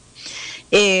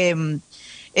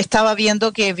 Estaba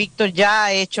viendo que Víctor ya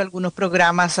ha hecho algunos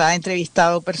programas, ha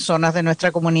entrevistado personas de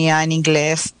nuestra comunidad en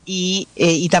inglés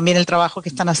y también el trabajo que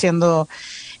están haciendo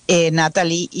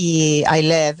Natalie y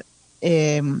Ailed,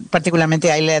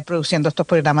 particularmente Ailed produciendo estos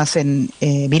programas en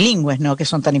bilingües, ¿no?, que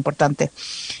son tan importantes.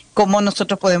 Cómo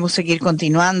nosotros podemos seguir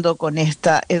continuando con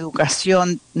esta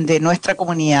educación de nuestra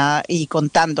comunidad y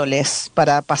contándoles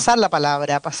para pasar la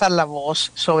palabra, pasar la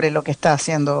voz sobre lo que está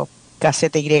haciendo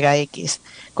KZYX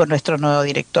con nuestro nuevo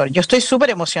director. Yo estoy súper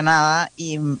emocionada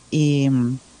y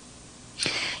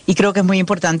creo que es muy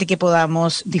importante que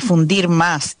podamos difundir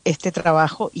más este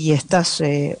trabajo y estas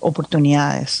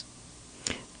oportunidades.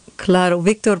 Claro,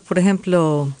 Víctor, por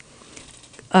ejemplo,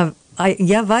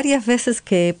 ya varias veces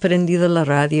que he prendido la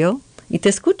radio y te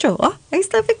escucho. ¡Oh, ahí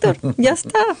está Víctor! ¡Ya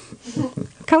está!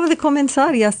 Acabo de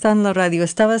comenzar, ya está en la radio.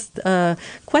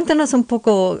 Cuéntanos un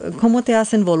poco cómo te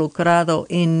has involucrado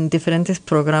en diferentes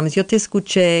programas. Yo te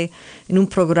escuché en un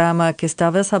programa que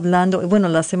estabas hablando, bueno,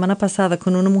 la semana pasada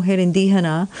con una mujer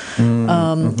indígena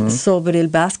sobre el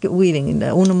basket weaving,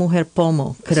 una mujer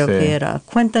pomo, creo que era.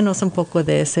 Cuéntanos un poco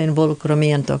de ese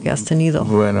involucramiento que has tenido.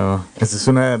 Bueno, ese es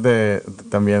uno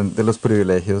también de los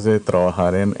privilegios de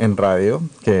trabajar en radio,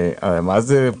 que además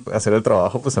de hacer el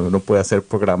trabajo, pues también uno puede hacer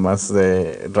programas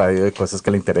de radio de cosas que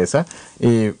le interesa.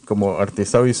 Y como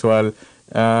artista visual,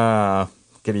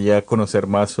 quería conocer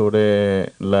más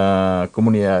sobre la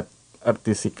comunidad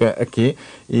artística aquí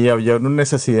y había una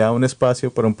necesidad, un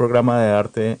espacio para un programa de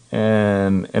arte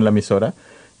en la emisora.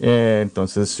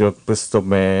 Entonces yo pues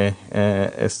tomé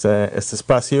este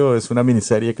espacio. Es una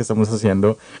miniserie que estamos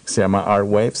haciendo que se llama Art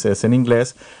Waves, es en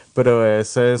inglés, pero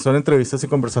son entrevistas y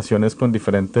conversaciones con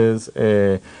diferentes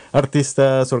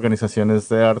artistas, organizaciones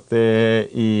de arte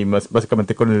y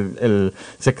básicamente con el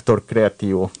sector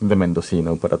creativo de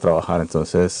Mendocino para trabajar.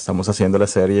 Entonces estamos haciendo la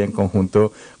serie en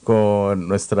conjunto con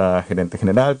nuestra gerente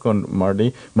general, con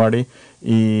Marty,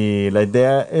 y la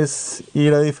idea es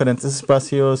ir a diferentes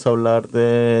espacios, hablar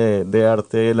de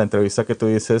arte. La entrevista que tú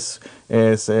dices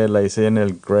la hice en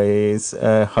el Grace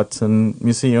Hudson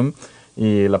Museum.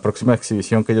 Y la próxima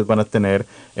exhibición que ellos van a tener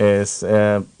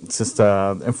se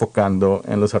está enfocando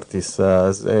en los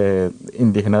artistas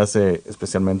indígenas,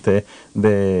 especialmente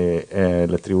de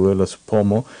la tribu de los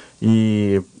Pomo.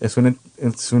 Y es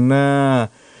una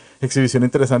exhibición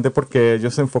interesante porque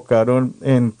ellos se enfocaron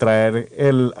en traer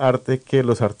el arte que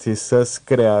los artistas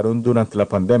crearon durante la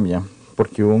pandemia,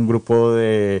 porque hubo un grupo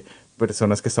de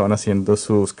personas que estaban haciendo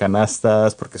sus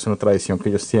canastas, porque es una tradición que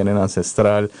ellos tienen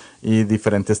ancestral, y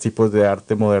diferentes tipos de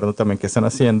arte moderno también que están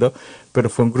haciendo, pero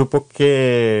fue un grupo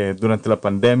que durante la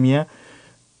pandemia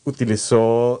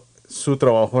utilizó su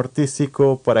trabajo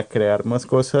artístico para crear más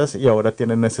cosas y ahora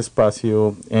tienen ese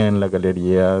espacio en la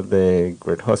galería de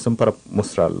Great Hudson para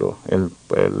mostrarlo el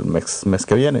mes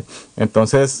que viene.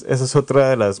 Entonces, ese es otro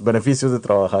de los beneficios de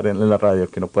trabajar en la radio,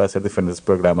 que uno puede hacer diferentes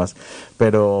programas,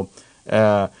 pero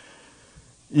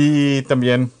y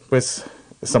también, pues,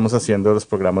 estamos haciendo los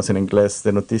programas en inglés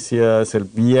de noticias. El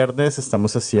viernes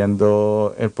estamos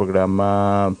haciendo el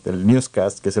programa, el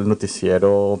newscast, que es el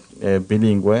noticiero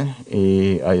bilingüe.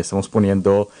 Y ahí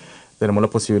tenemos la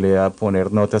posibilidad de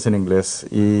poner notas en inglés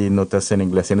y notas en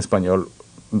inglés y en español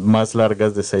más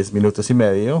largas de 6 minutos y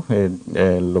medio.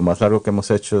 Lo más largo que hemos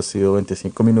hecho ha sido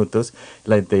 25 minutos.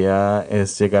 La idea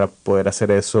es llegar a poder hacer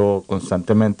eso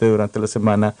constantemente durante la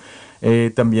semana.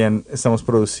 También estamos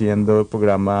produciendo el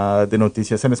programa de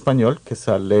noticias en español que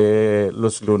sale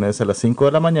los lunes a las 5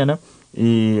 de la mañana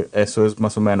y eso es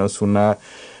más o menos una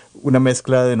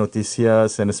mezcla de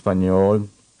noticias en español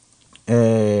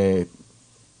de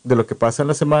lo que pasa en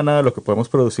la semana, de lo que podemos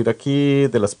producir aquí,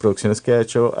 de las producciones que ha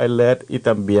hecho Ailed y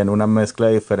también una mezcla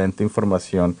de diferente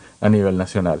información a nivel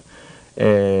nacional.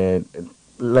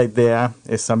 la idea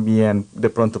es también de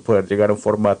pronto poder llegar a un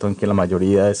formato en que la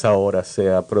mayoría de esa hora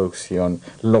sea producción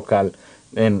local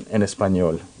en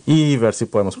español y ver si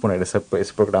podemos poner ese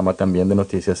programa también de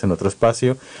noticias en otro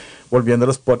espacio. Volviendo a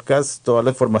los podcasts, toda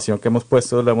la información que hemos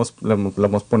puesto la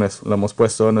hemos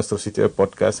puesto en nuestro sitio de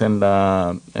podcast, en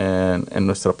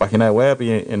nuestra página de web y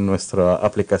en nuestra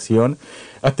aplicación.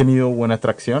 Ha tenido buena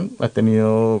atracción,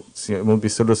 hemos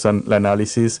visto el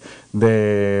análisis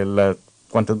de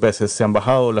cuántas veces se han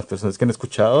bajado las personas que han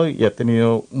escuchado, y ha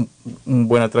tenido una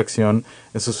buena atracción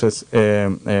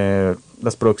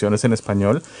las producciones en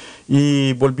español.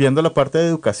 Y volviendo a la parte de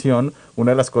educación,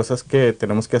 una de las cosas que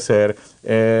tenemos que hacer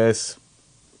es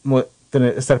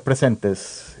estar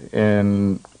presentes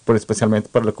especialmente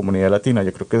para la comunidad latina.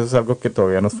 Yo creo que eso es algo que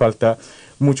todavía nos falta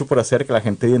mucho por hacer, que la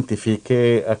gente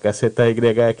identifique a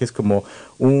KZYX como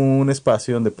un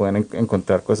espacio donde pueden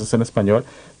encontrar cosas en español,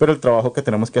 pero el trabajo que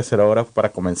tenemos que hacer ahora para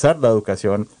comenzar la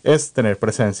educación es tener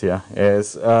presencia,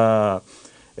 es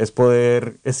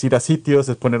ir a sitios,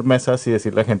 es poner mesas y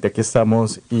decirle a la gente aquí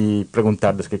estamos y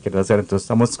preguntarles qué quieren hacer. Entonces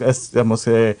estamos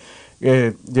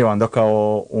llevando a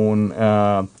cabo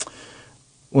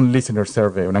un listener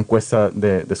survey, una encuesta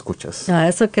de escuchas.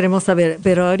 Eso queremos saber,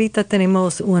 pero ahorita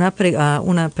tenemos una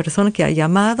persona que ha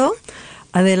llamado.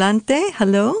 Adelante,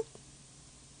 hello.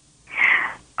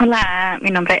 Hola,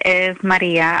 mi nombre es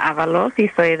María Ábalos y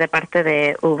soy de parte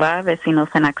de UVA, Vecinos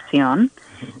en Acción.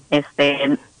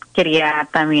 Quería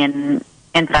también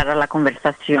entrar a la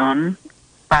conversación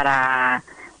para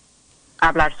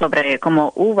hablar sobre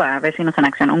cómo UVA, Vecinos en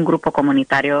Acción, un grupo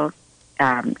comunitario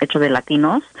hecho de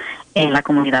latinos en la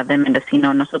comunidad de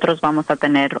Mendocino. Nosotros vamos a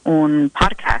tener un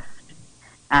podcast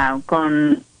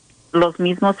con los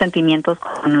mismos sentimientos,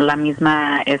 con la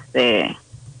misma,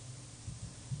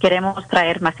 queremos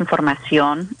traer más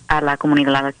información a la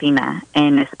comunidad latina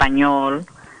en español,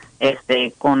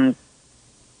 con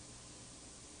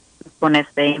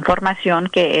información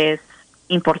que es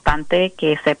importante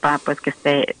que sepa, pues, que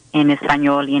esté en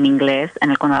español y en inglés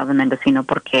en el condado de Mendocino,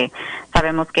 porque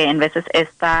sabemos que en veces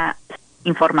esta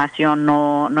información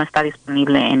no está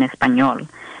disponible en español,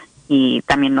 y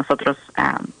también nosotros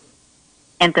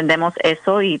entendemos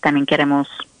eso y también queremos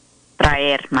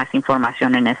traer más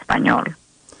información en español.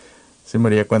 Sí,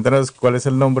 María, cuéntanos cuál es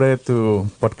el nombre de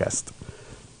tu podcast.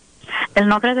 El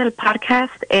nombre del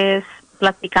podcast es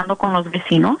Platicando con los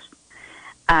Vecinos.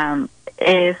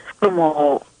 Es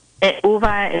como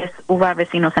UVA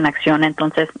Vecinos en Acción,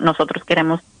 entonces nosotros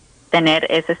queremos tener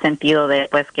ese sentido de,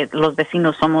 pues, que los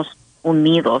vecinos somos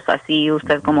unidos, así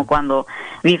usted como cuando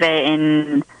vive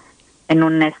en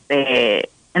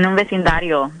un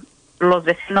vecindario, los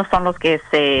vecinos son los que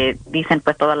se dicen,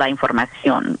 pues, toda la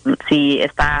información. Si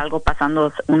está algo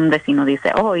pasando, un vecino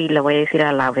dice, y le voy a decir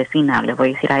a la vecina, le voy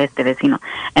a decir a este vecino.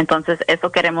 Entonces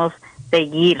eso queremos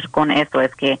seguir con eso,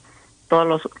 es que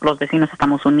todos los vecinos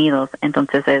estamos unidos,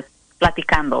 entonces es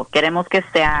platicando. Queremos que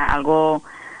sea algo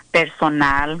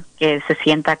personal, que se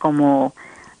sienta como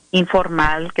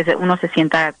informal, que uno se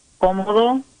sienta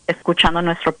cómodo escuchando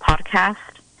nuestro podcast,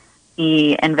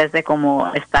 y en vez de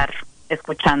como estar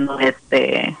escuchando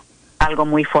algo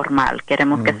muy formal,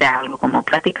 queremos que sea algo como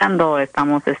platicando.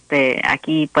 Estamos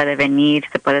aquí, puede venir,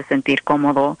 se puede sentir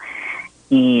cómodo,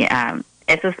 y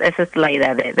esa es la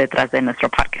idea detrás de nuestro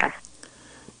podcast.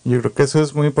 Yo creo que eso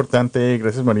es muy importante, y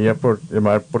gracias, María, por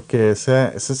llamar, porque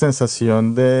esa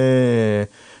sensación de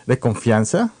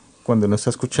confianza cuando uno está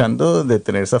escuchando, de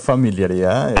tener esa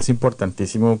familiaridad, es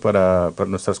importantísimo para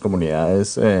nuestras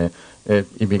comunidades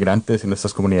inmigrantes y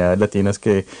nuestras comunidades latinas,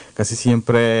 que casi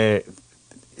siempre,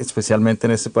 especialmente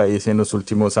en este país en los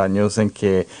últimos años, en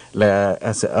que ha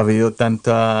habido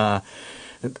tantas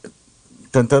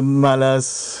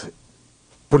malas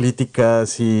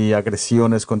políticas y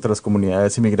agresiones contra las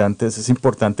comunidades inmigrantes, es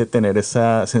importante tener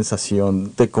esa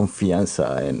sensación de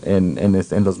confianza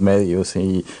en los medios,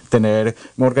 y tener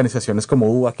organizaciones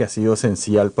como UVA, que ha sido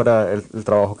esencial para el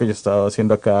trabajo que yo he estado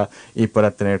haciendo acá, y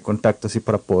para tener contactos y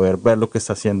para poder ver lo que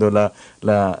está haciendo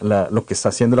lo que está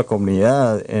haciendo la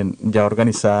comunidad ya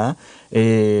organizada.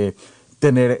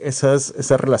 Tener esas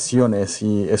relaciones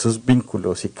y esos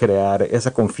vínculos y crear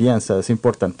esa confianza es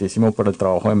importantísimo para el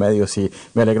trabajo de medios. Y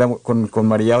me alegra, con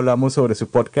María hablamos sobre su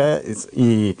podcast,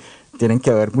 y tienen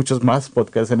que haber muchos más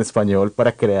podcasts en español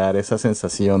para crear esa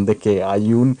sensación de que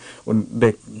hay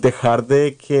de dejar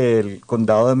de que el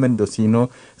condado de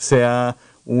Mendocino sea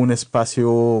un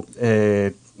espacio,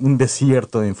 un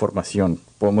desierto de información.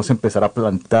 Podemos empezar a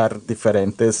plantar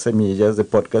diferentes semillas de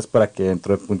podcast para que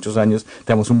dentro de muchos años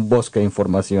tengamos un bosque de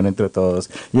información entre todos.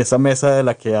 Y esa mesa de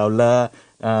la que habla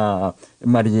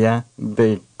María,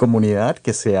 de comunidad,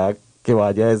 que sea que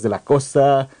vaya desde la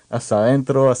costa hasta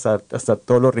adentro, hasta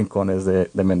todos los rincones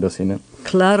de Mendocino.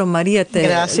 Claro, María.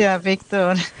 Gracias,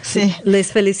 Víctor. Sí.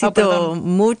 Les felicito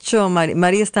mucho.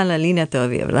 María está en la línea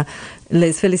todavía, ¿verdad?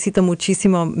 Les felicito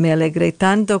muchísimo. Me alegré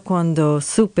tanto cuando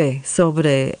supe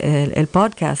sobre el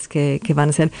podcast que van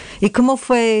a hacer. ¿Y cómo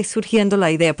fue surgiendo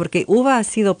la idea? Porque UVA ha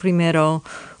sido primero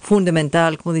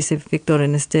fundamental, como dice Víctor,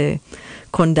 en este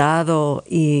condado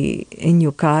y en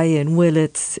Ukiah, en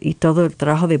Willits, y todo el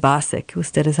trabajo de base que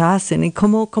ustedes hacen. ¿Y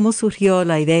cómo surgió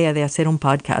la idea de hacer un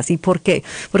podcast? ¿Y por qué?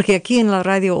 Porque aquí en la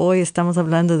radio hoy estamos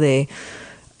hablando de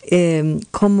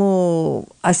cómo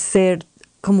hacer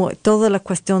como toda la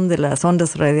cuestión de las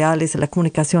ondas radiales y la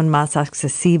comunicación más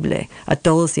accesible a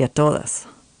todos y a todas.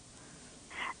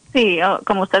 Sí,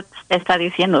 como usted está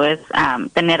diciendo, es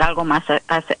tener algo más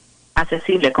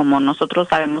accesible. Como nosotros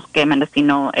sabemos que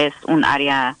Mendocino es un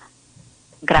área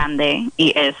grande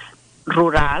y es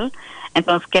rural,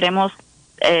 entonces queremos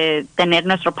tener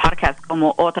nuestro podcast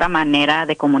como otra manera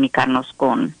de comunicarnos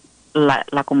con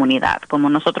la comunidad.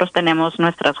 Como nosotros tenemos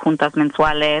nuestras juntas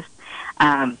mensuales,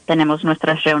 tenemos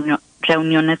nuestras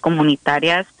reuniones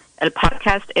comunitarias, el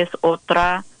podcast es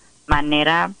otra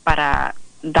manera para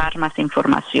dar más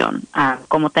información.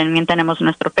 Como también tenemos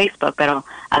nuestro Facebook, pero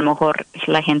a lo mejor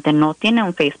la gente no tiene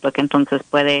un Facebook, entonces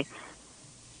puede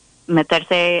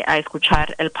meterse a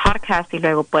escuchar el podcast y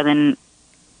luego pueden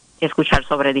escuchar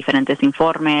sobre diferentes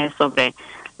informes, sobre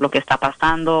lo que está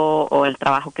pasando o el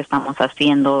trabajo que estamos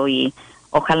haciendo, y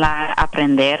ojalá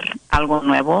aprender algo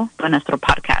nuevo de nuestro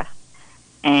podcast.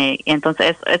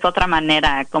 Entonces es otra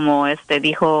manera, como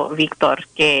dijo Víctor,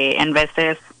 que en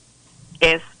veces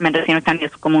Mendocino County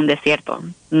es como un desierto,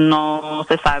 no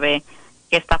se sabe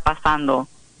qué está pasando,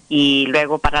 y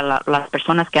luego para las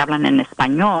personas que hablan en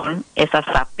español es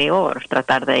hasta peor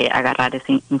tratar de agarrar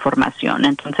esa información.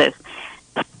 Entonces,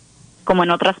 como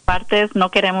en otras partes,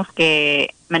 no queremos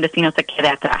que Mendocino se quede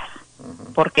atrás,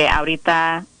 porque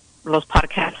ahorita los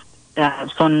podcasts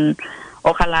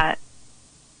ojalá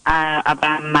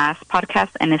habrá más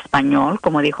podcasts en español,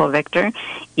 como dijo Víctor,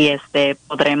 y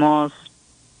podremos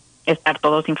estar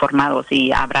todos informados,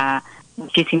 y habrá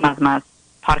muchísimas más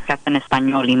podcasts en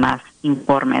español y más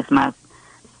informes, más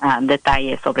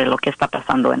detalles sobre lo que está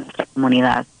pasando en nuestra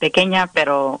comunidad, pequeña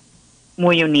pero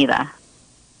muy unida.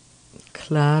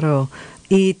 Claro.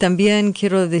 Y también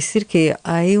quiero decir que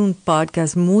hay un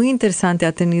podcast muy interesante,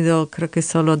 ha tenido creo que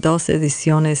solo 2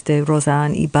 ediciones, de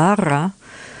Roseanne Ibarra,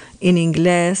 en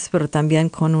inglés, pero también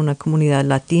con una comunidad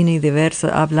latina y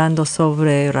diversa, hablando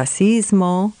sobre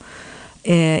racismo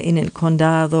en el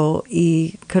condado,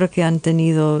 y creo que han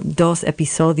tenido 2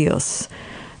 episodios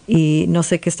y no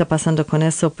sé qué está pasando con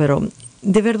eso, pero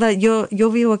de verdad yo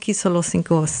vivo aquí solo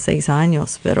 5 o 6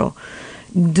 años, pero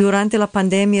durante la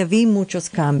pandemia vi muchos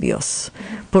cambios,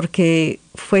 porque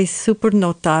fue súper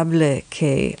notable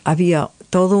que había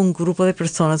todo un grupo de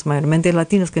personas, mayormente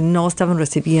latinos, que no estaban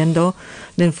recibiendo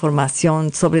la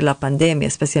información sobre la pandemia,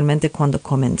 especialmente cuando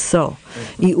comenzó.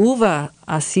 Y UVA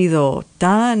ha sido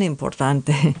tan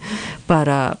importante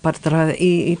para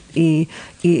y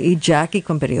Jackie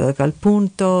con Periódico Al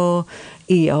Punto,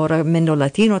 y ahora Mendo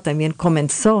Latino también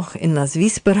comenzó en las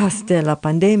vísperas de la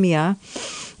pandemia,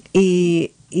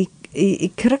 y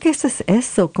creo que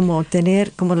eso, como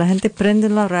la gente prende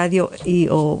la radio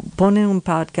o ponen un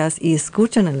podcast y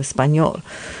escuchan el español,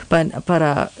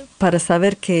 para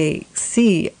saber que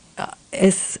sí,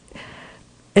 es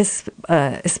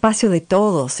espacio de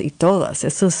todos y todas.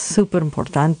 Eso es súper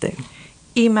importante.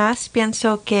 Y más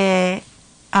pienso que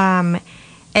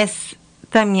es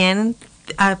también,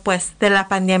 pues, de la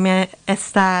pandemia,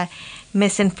 esta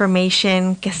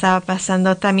misinformation que estaba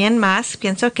pasando. También más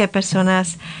pienso que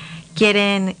personas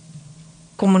quieren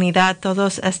comunidad,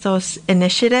 todos estos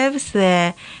initiatives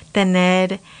de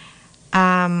tener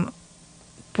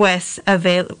pues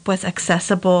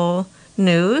accessible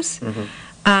news.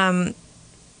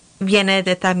 Viene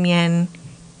de también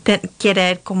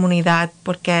querer comunidad,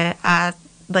 porque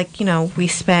we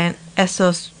spent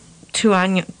esos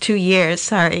 2 years,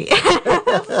 sorry.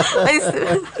 My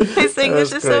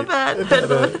English is so bad.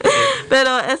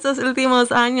 Pero estos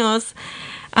últimos años,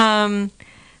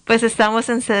 pues estamos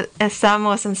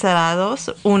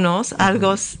encerrados,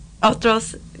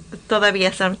 otros todavía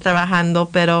están trabajando,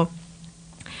 pero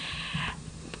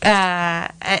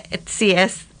sí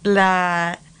es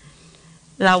la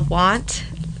want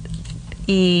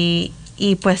y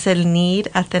pues el need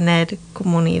a tener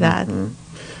comunidad.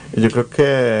 Yo creo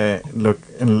que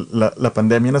la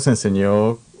pandemia nos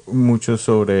enseñó mucho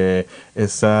sobre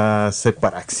esa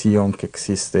separación que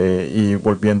existe, y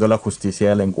volviendo a la justicia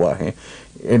del lenguaje.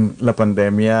 En la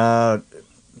pandemia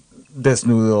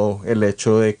desnudó el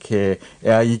hecho de que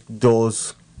hay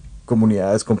dos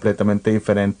comunidades completamente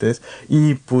diferentes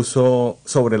y puso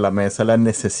sobre la mesa la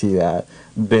necesidad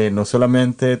de no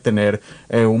solamente tener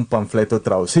un panfleto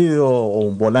traducido o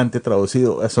un volante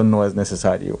traducido. Eso no es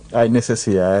necesario. Hay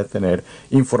necesidad de tener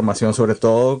información, sobre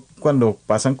todo cuando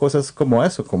pasan cosas como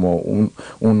eso, como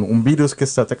un virus que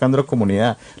está atacando a la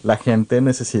comunidad. La gente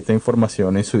necesita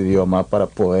información en su idioma para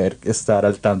poder estar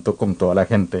al tanto con toda la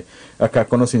gente. Acá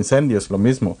con los incendios, lo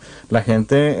mismo. La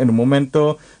gente en un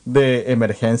momento de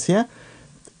emergencia,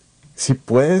 si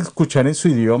puede escuchar en su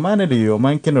idioma, en el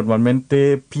idioma en que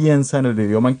normalmente piensa, en el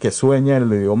idioma en que sueña, en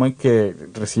el idioma en que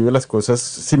recibe las cosas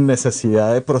sin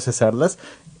necesidad de procesarlas,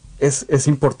 es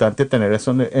importante tener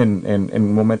eso en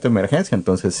un momento de emergencia.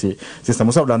 Entonces, si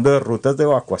estamos hablando de rutas de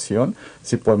evacuación,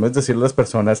 si podemos decirle a las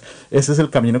personas, ese es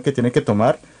el camino que tienen que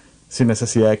tomar, sin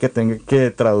necesidad de que tenga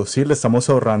que traducir, le estamos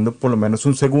ahorrando por lo menos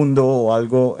un segundo o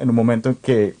algo en un momento en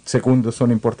que segundos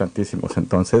son importantísimos.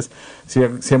 Entonces, si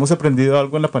hemos aprendido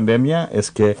algo en la pandemia,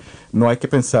 es que no hay que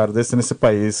pensar desde este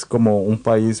país como un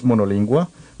país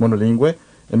monolingüe.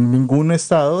 En ningún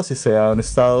estado, si sea un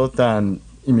estado tan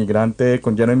inmigrante,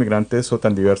 con lleno de inmigrantes o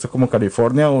tan diverso como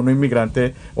California, o un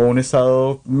inmigrante o un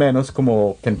estado menos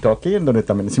como Kentucky, en donde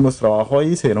también hicimos trabajo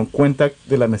ahí, se dieron cuenta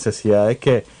de la necesidad de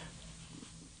que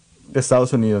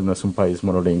Estados Unidos no es un país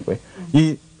monolingüe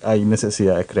y hay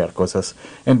necesidad de crear cosas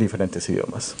en diferentes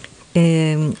idiomas.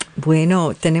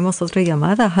 Bueno, tenemos otra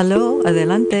llamada. Hello,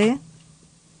 adelante.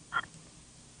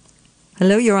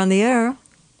 Hello, you're on the air.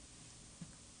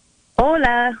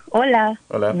 Hola. Hola.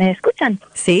 ¿Me escuchan?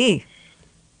 Sí.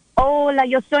 Hola,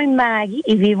 yo soy Maggie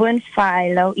y vivo en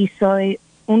Philo y soy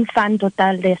un fan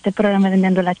total de este programa de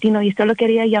Mendo Latino y solo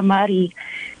quería llamar y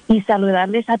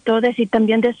saludarles a todos y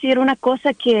también decir una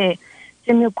cosa que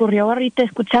se me ocurrió ahorita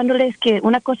escuchándoles, que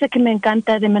una cosa que me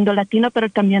encanta de Mendo Latino, pero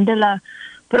también de la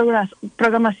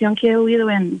programación que he oído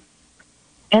en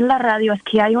la radio, es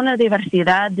que hay una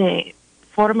diversidad de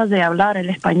formas de hablar el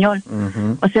español.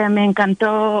 Uh-huh. O sea, me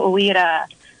encantó oír a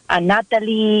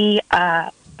Natalie,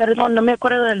 perdón, no me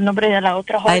acuerdo del nombre de la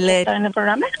otra joven que está en el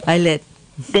programa. Ailet.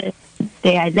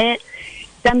 De Ailet.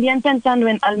 También pensando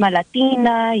en Alma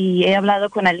Latina, y he hablado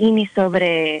con Alini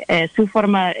sobre su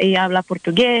forma. Ella habla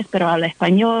portugués, pero habla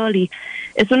español, y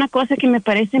es una cosa que me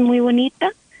parece muy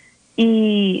bonita,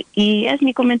 y es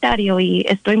mi comentario, y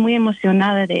estoy muy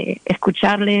emocionada de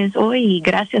escucharles hoy, y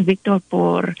gracias, Víctor,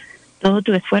 por todo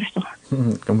tu esfuerzo.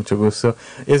 Con mucho gusto.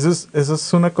 Eso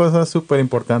es una cosa súper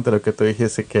importante, lo que tú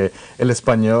dijiste, que el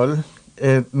español,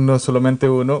 no solamente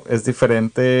uno, es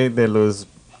diferente de los...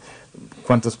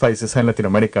 ¿Cuántos países hay en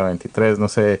Latinoamérica? 23, no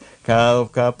sé.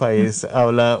 Cada país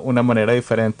habla una manera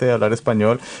diferente de hablar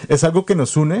español. Es algo que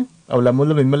nos une, hablamos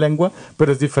la misma lengua,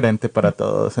 pero es diferente para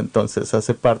todos. Entonces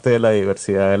hace parte de la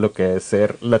diversidad de lo que es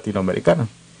ser latinoamericano.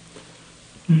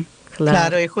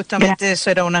 Claro, y justamente eso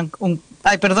era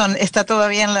Ay, perdón, ¿está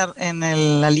todavía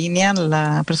en la línea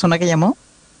la persona que llamó?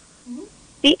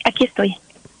 Sí, aquí estoy.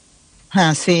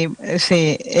 Sí.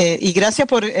 Y gracias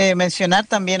por mencionar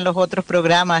también los otros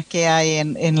programas que hay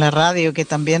en la radio que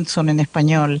también son en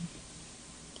español.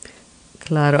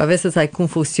 Claro, a veces hay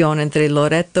confusión entre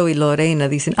Loreto y Lorena.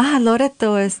 Dicen,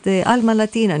 Loreto es de Alma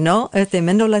Latina. No, es de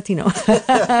Mendo Latino.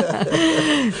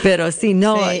 Pero sí,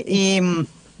 no. Sí,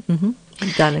 uh-huh.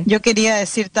 Dale. Yo quería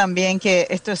decir también que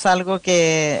esto es algo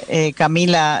que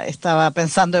Camila estaba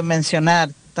pensando en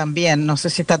mencionar también. No sé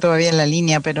si está todavía en la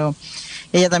línea, pero...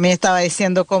 Ella también estaba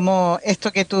diciendo como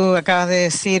esto que tú acabas de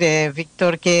decir,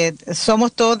 Víctor, que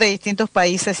somos todos de distintos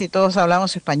países y todos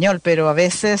hablamos español, pero a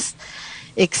veces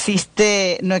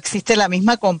no existe la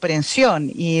misma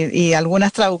comprensión y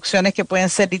algunas traducciones que pueden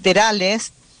ser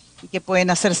literales y que pueden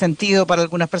hacer sentido para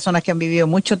algunas personas que han vivido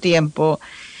mucho tiempo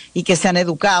y que se han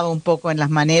educado un poco en las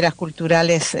maneras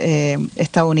culturales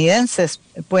estadounidenses,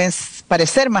 pueden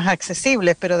parecer más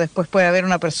accesibles, pero después puede haber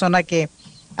una persona que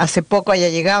hace poco haya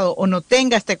llegado o no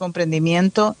tenga este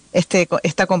comprendimiento,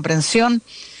 esta comprensión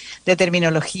de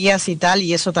terminologías y tal,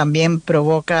 y eso también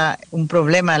provoca un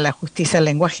problema en la justicia del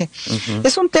lenguaje. Uh-huh.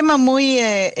 Es un tema muy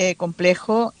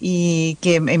complejo y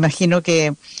que me imagino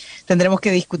que tendremos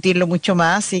que discutirlo mucho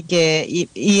más y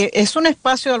es un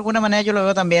espacio, de alguna manera yo lo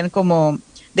veo también como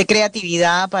de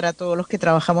creatividad para todos los que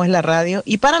trabajamos en la radio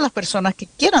y para las personas que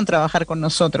quieran trabajar con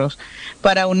nosotros,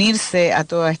 para unirse a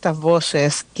todas estas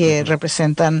voces que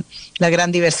representan la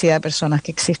gran diversidad de personas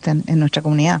que existen en nuestra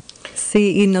comunidad.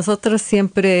 Sí, y nosotros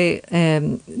siempre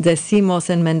decimos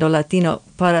en Mendolatino,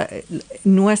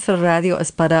 nuestra radio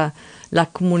es para la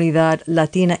comunidad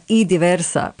latina y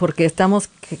diversa, porque estamos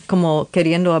como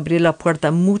queriendo abrir la puerta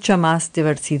a mucha más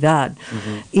diversidad.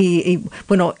 Y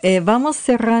bueno, vamos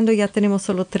cerrando, ya tenemos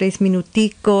solo 3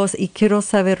 minuticos y quiero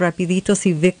saber rapidito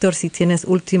si Víctor, si tienes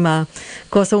última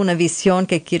cosa, una visión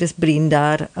que quieres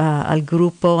brindar al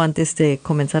grupo antes de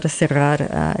comenzar a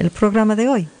cerrar el programa de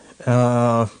hoy.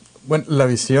 Bueno, la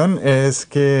visión es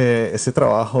que ese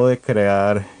trabajo de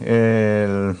crear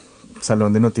el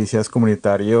Salón de Noticias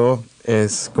Comunitario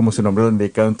es, como su nombre lo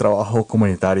indica, un trabajo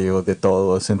comunitario de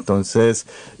todos. Entonces,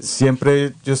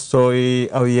 siempre yo estoy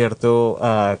abierto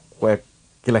a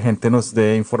que la gente nos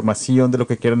dé información de lo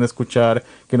que quieren escuchar,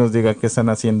 que nos diga qué están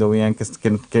haciendo bien,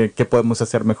 qué podemos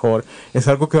hacer mejor. Es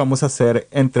algo que vamos a hacer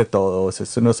entre todos.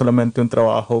 Esto no es solamente un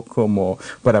trabajo como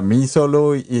para mí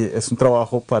solo, y es un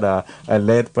trabajo para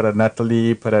Ailed, para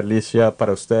Natalie, para Alicia,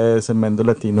 para ustedes en Mendo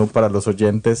Latino, para los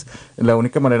oyentes. La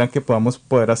única manera en que podamos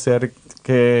poder hacer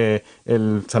que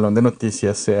el Salón de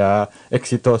Noticias sea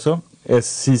exitoso es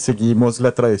si seguimos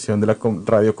la tradición de la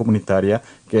radio comunitaria,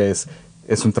 que es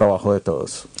un trabajo de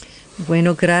todos.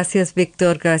 Bueno, gracias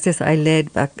Víctor, gracias Ailed,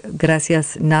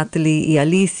 gracias Natalie y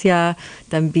Alicia,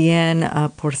 también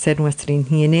por ser nuestra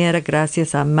ingeniera,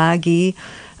 gracias a Maggie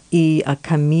y a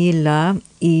Camila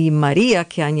y María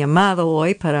que han llamado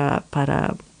hoy para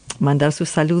mandar sus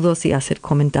saludos y hacer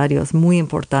comentarios muy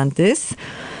importantes.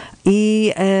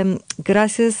 Y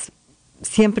gracias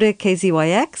siempre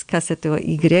KZYX,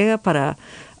 KZY, para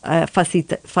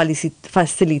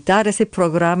facilitar ese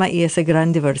programa y esa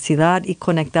gran diversidad y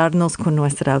conectarnos con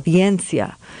nuestra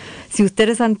audiencia. Si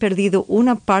ustedes han perdido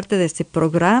una parte de este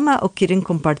programa o quieren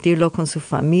compartirlo con su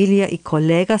familia y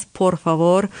colegas, por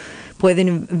favor,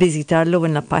 pueden visitarlo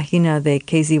en la página de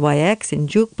KZYX, en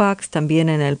Jukebox, también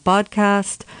en el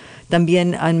podcast.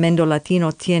 También en Mendo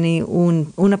Latino tiene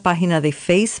una página de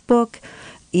Facebook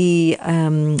y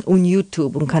un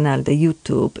YouTube, un canal de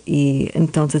YouTube. Y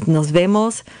entonces nos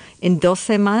vemos en 2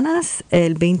 semanas,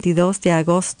 el 22 de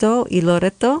agosto. Y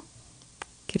Loreto,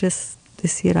 ¿quieres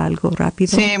decir algo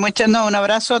rápido? Sí, un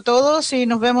abrazo a todos y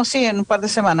nos vemos en un par de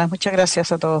semanas. Muchas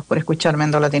gracias a todos por escuchar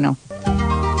Mendo Latino.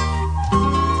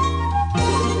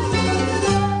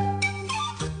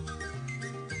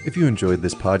 If you enjoyed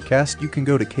this podcast, you can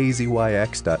go to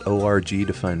kzyx.org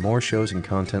to find more shows and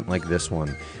content like this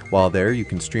one. While there, you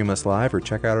can stream us live or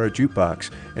check out our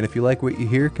jukebox. And if you like what you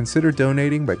hear, consider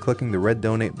donating by clicking the red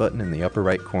donate button in the upper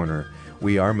right corner.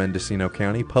 We are Mendocino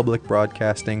County Public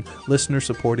Broadcasting,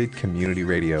 listener-supported community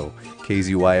radio.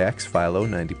 KZYX, Philo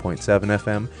 90.7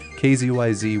 FM,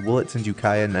 KZYZ, Willits and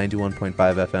Ukiah 91.5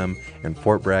 FM, and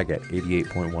Fort Bragg at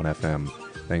 88.1 FM.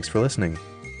 Thanks for listening.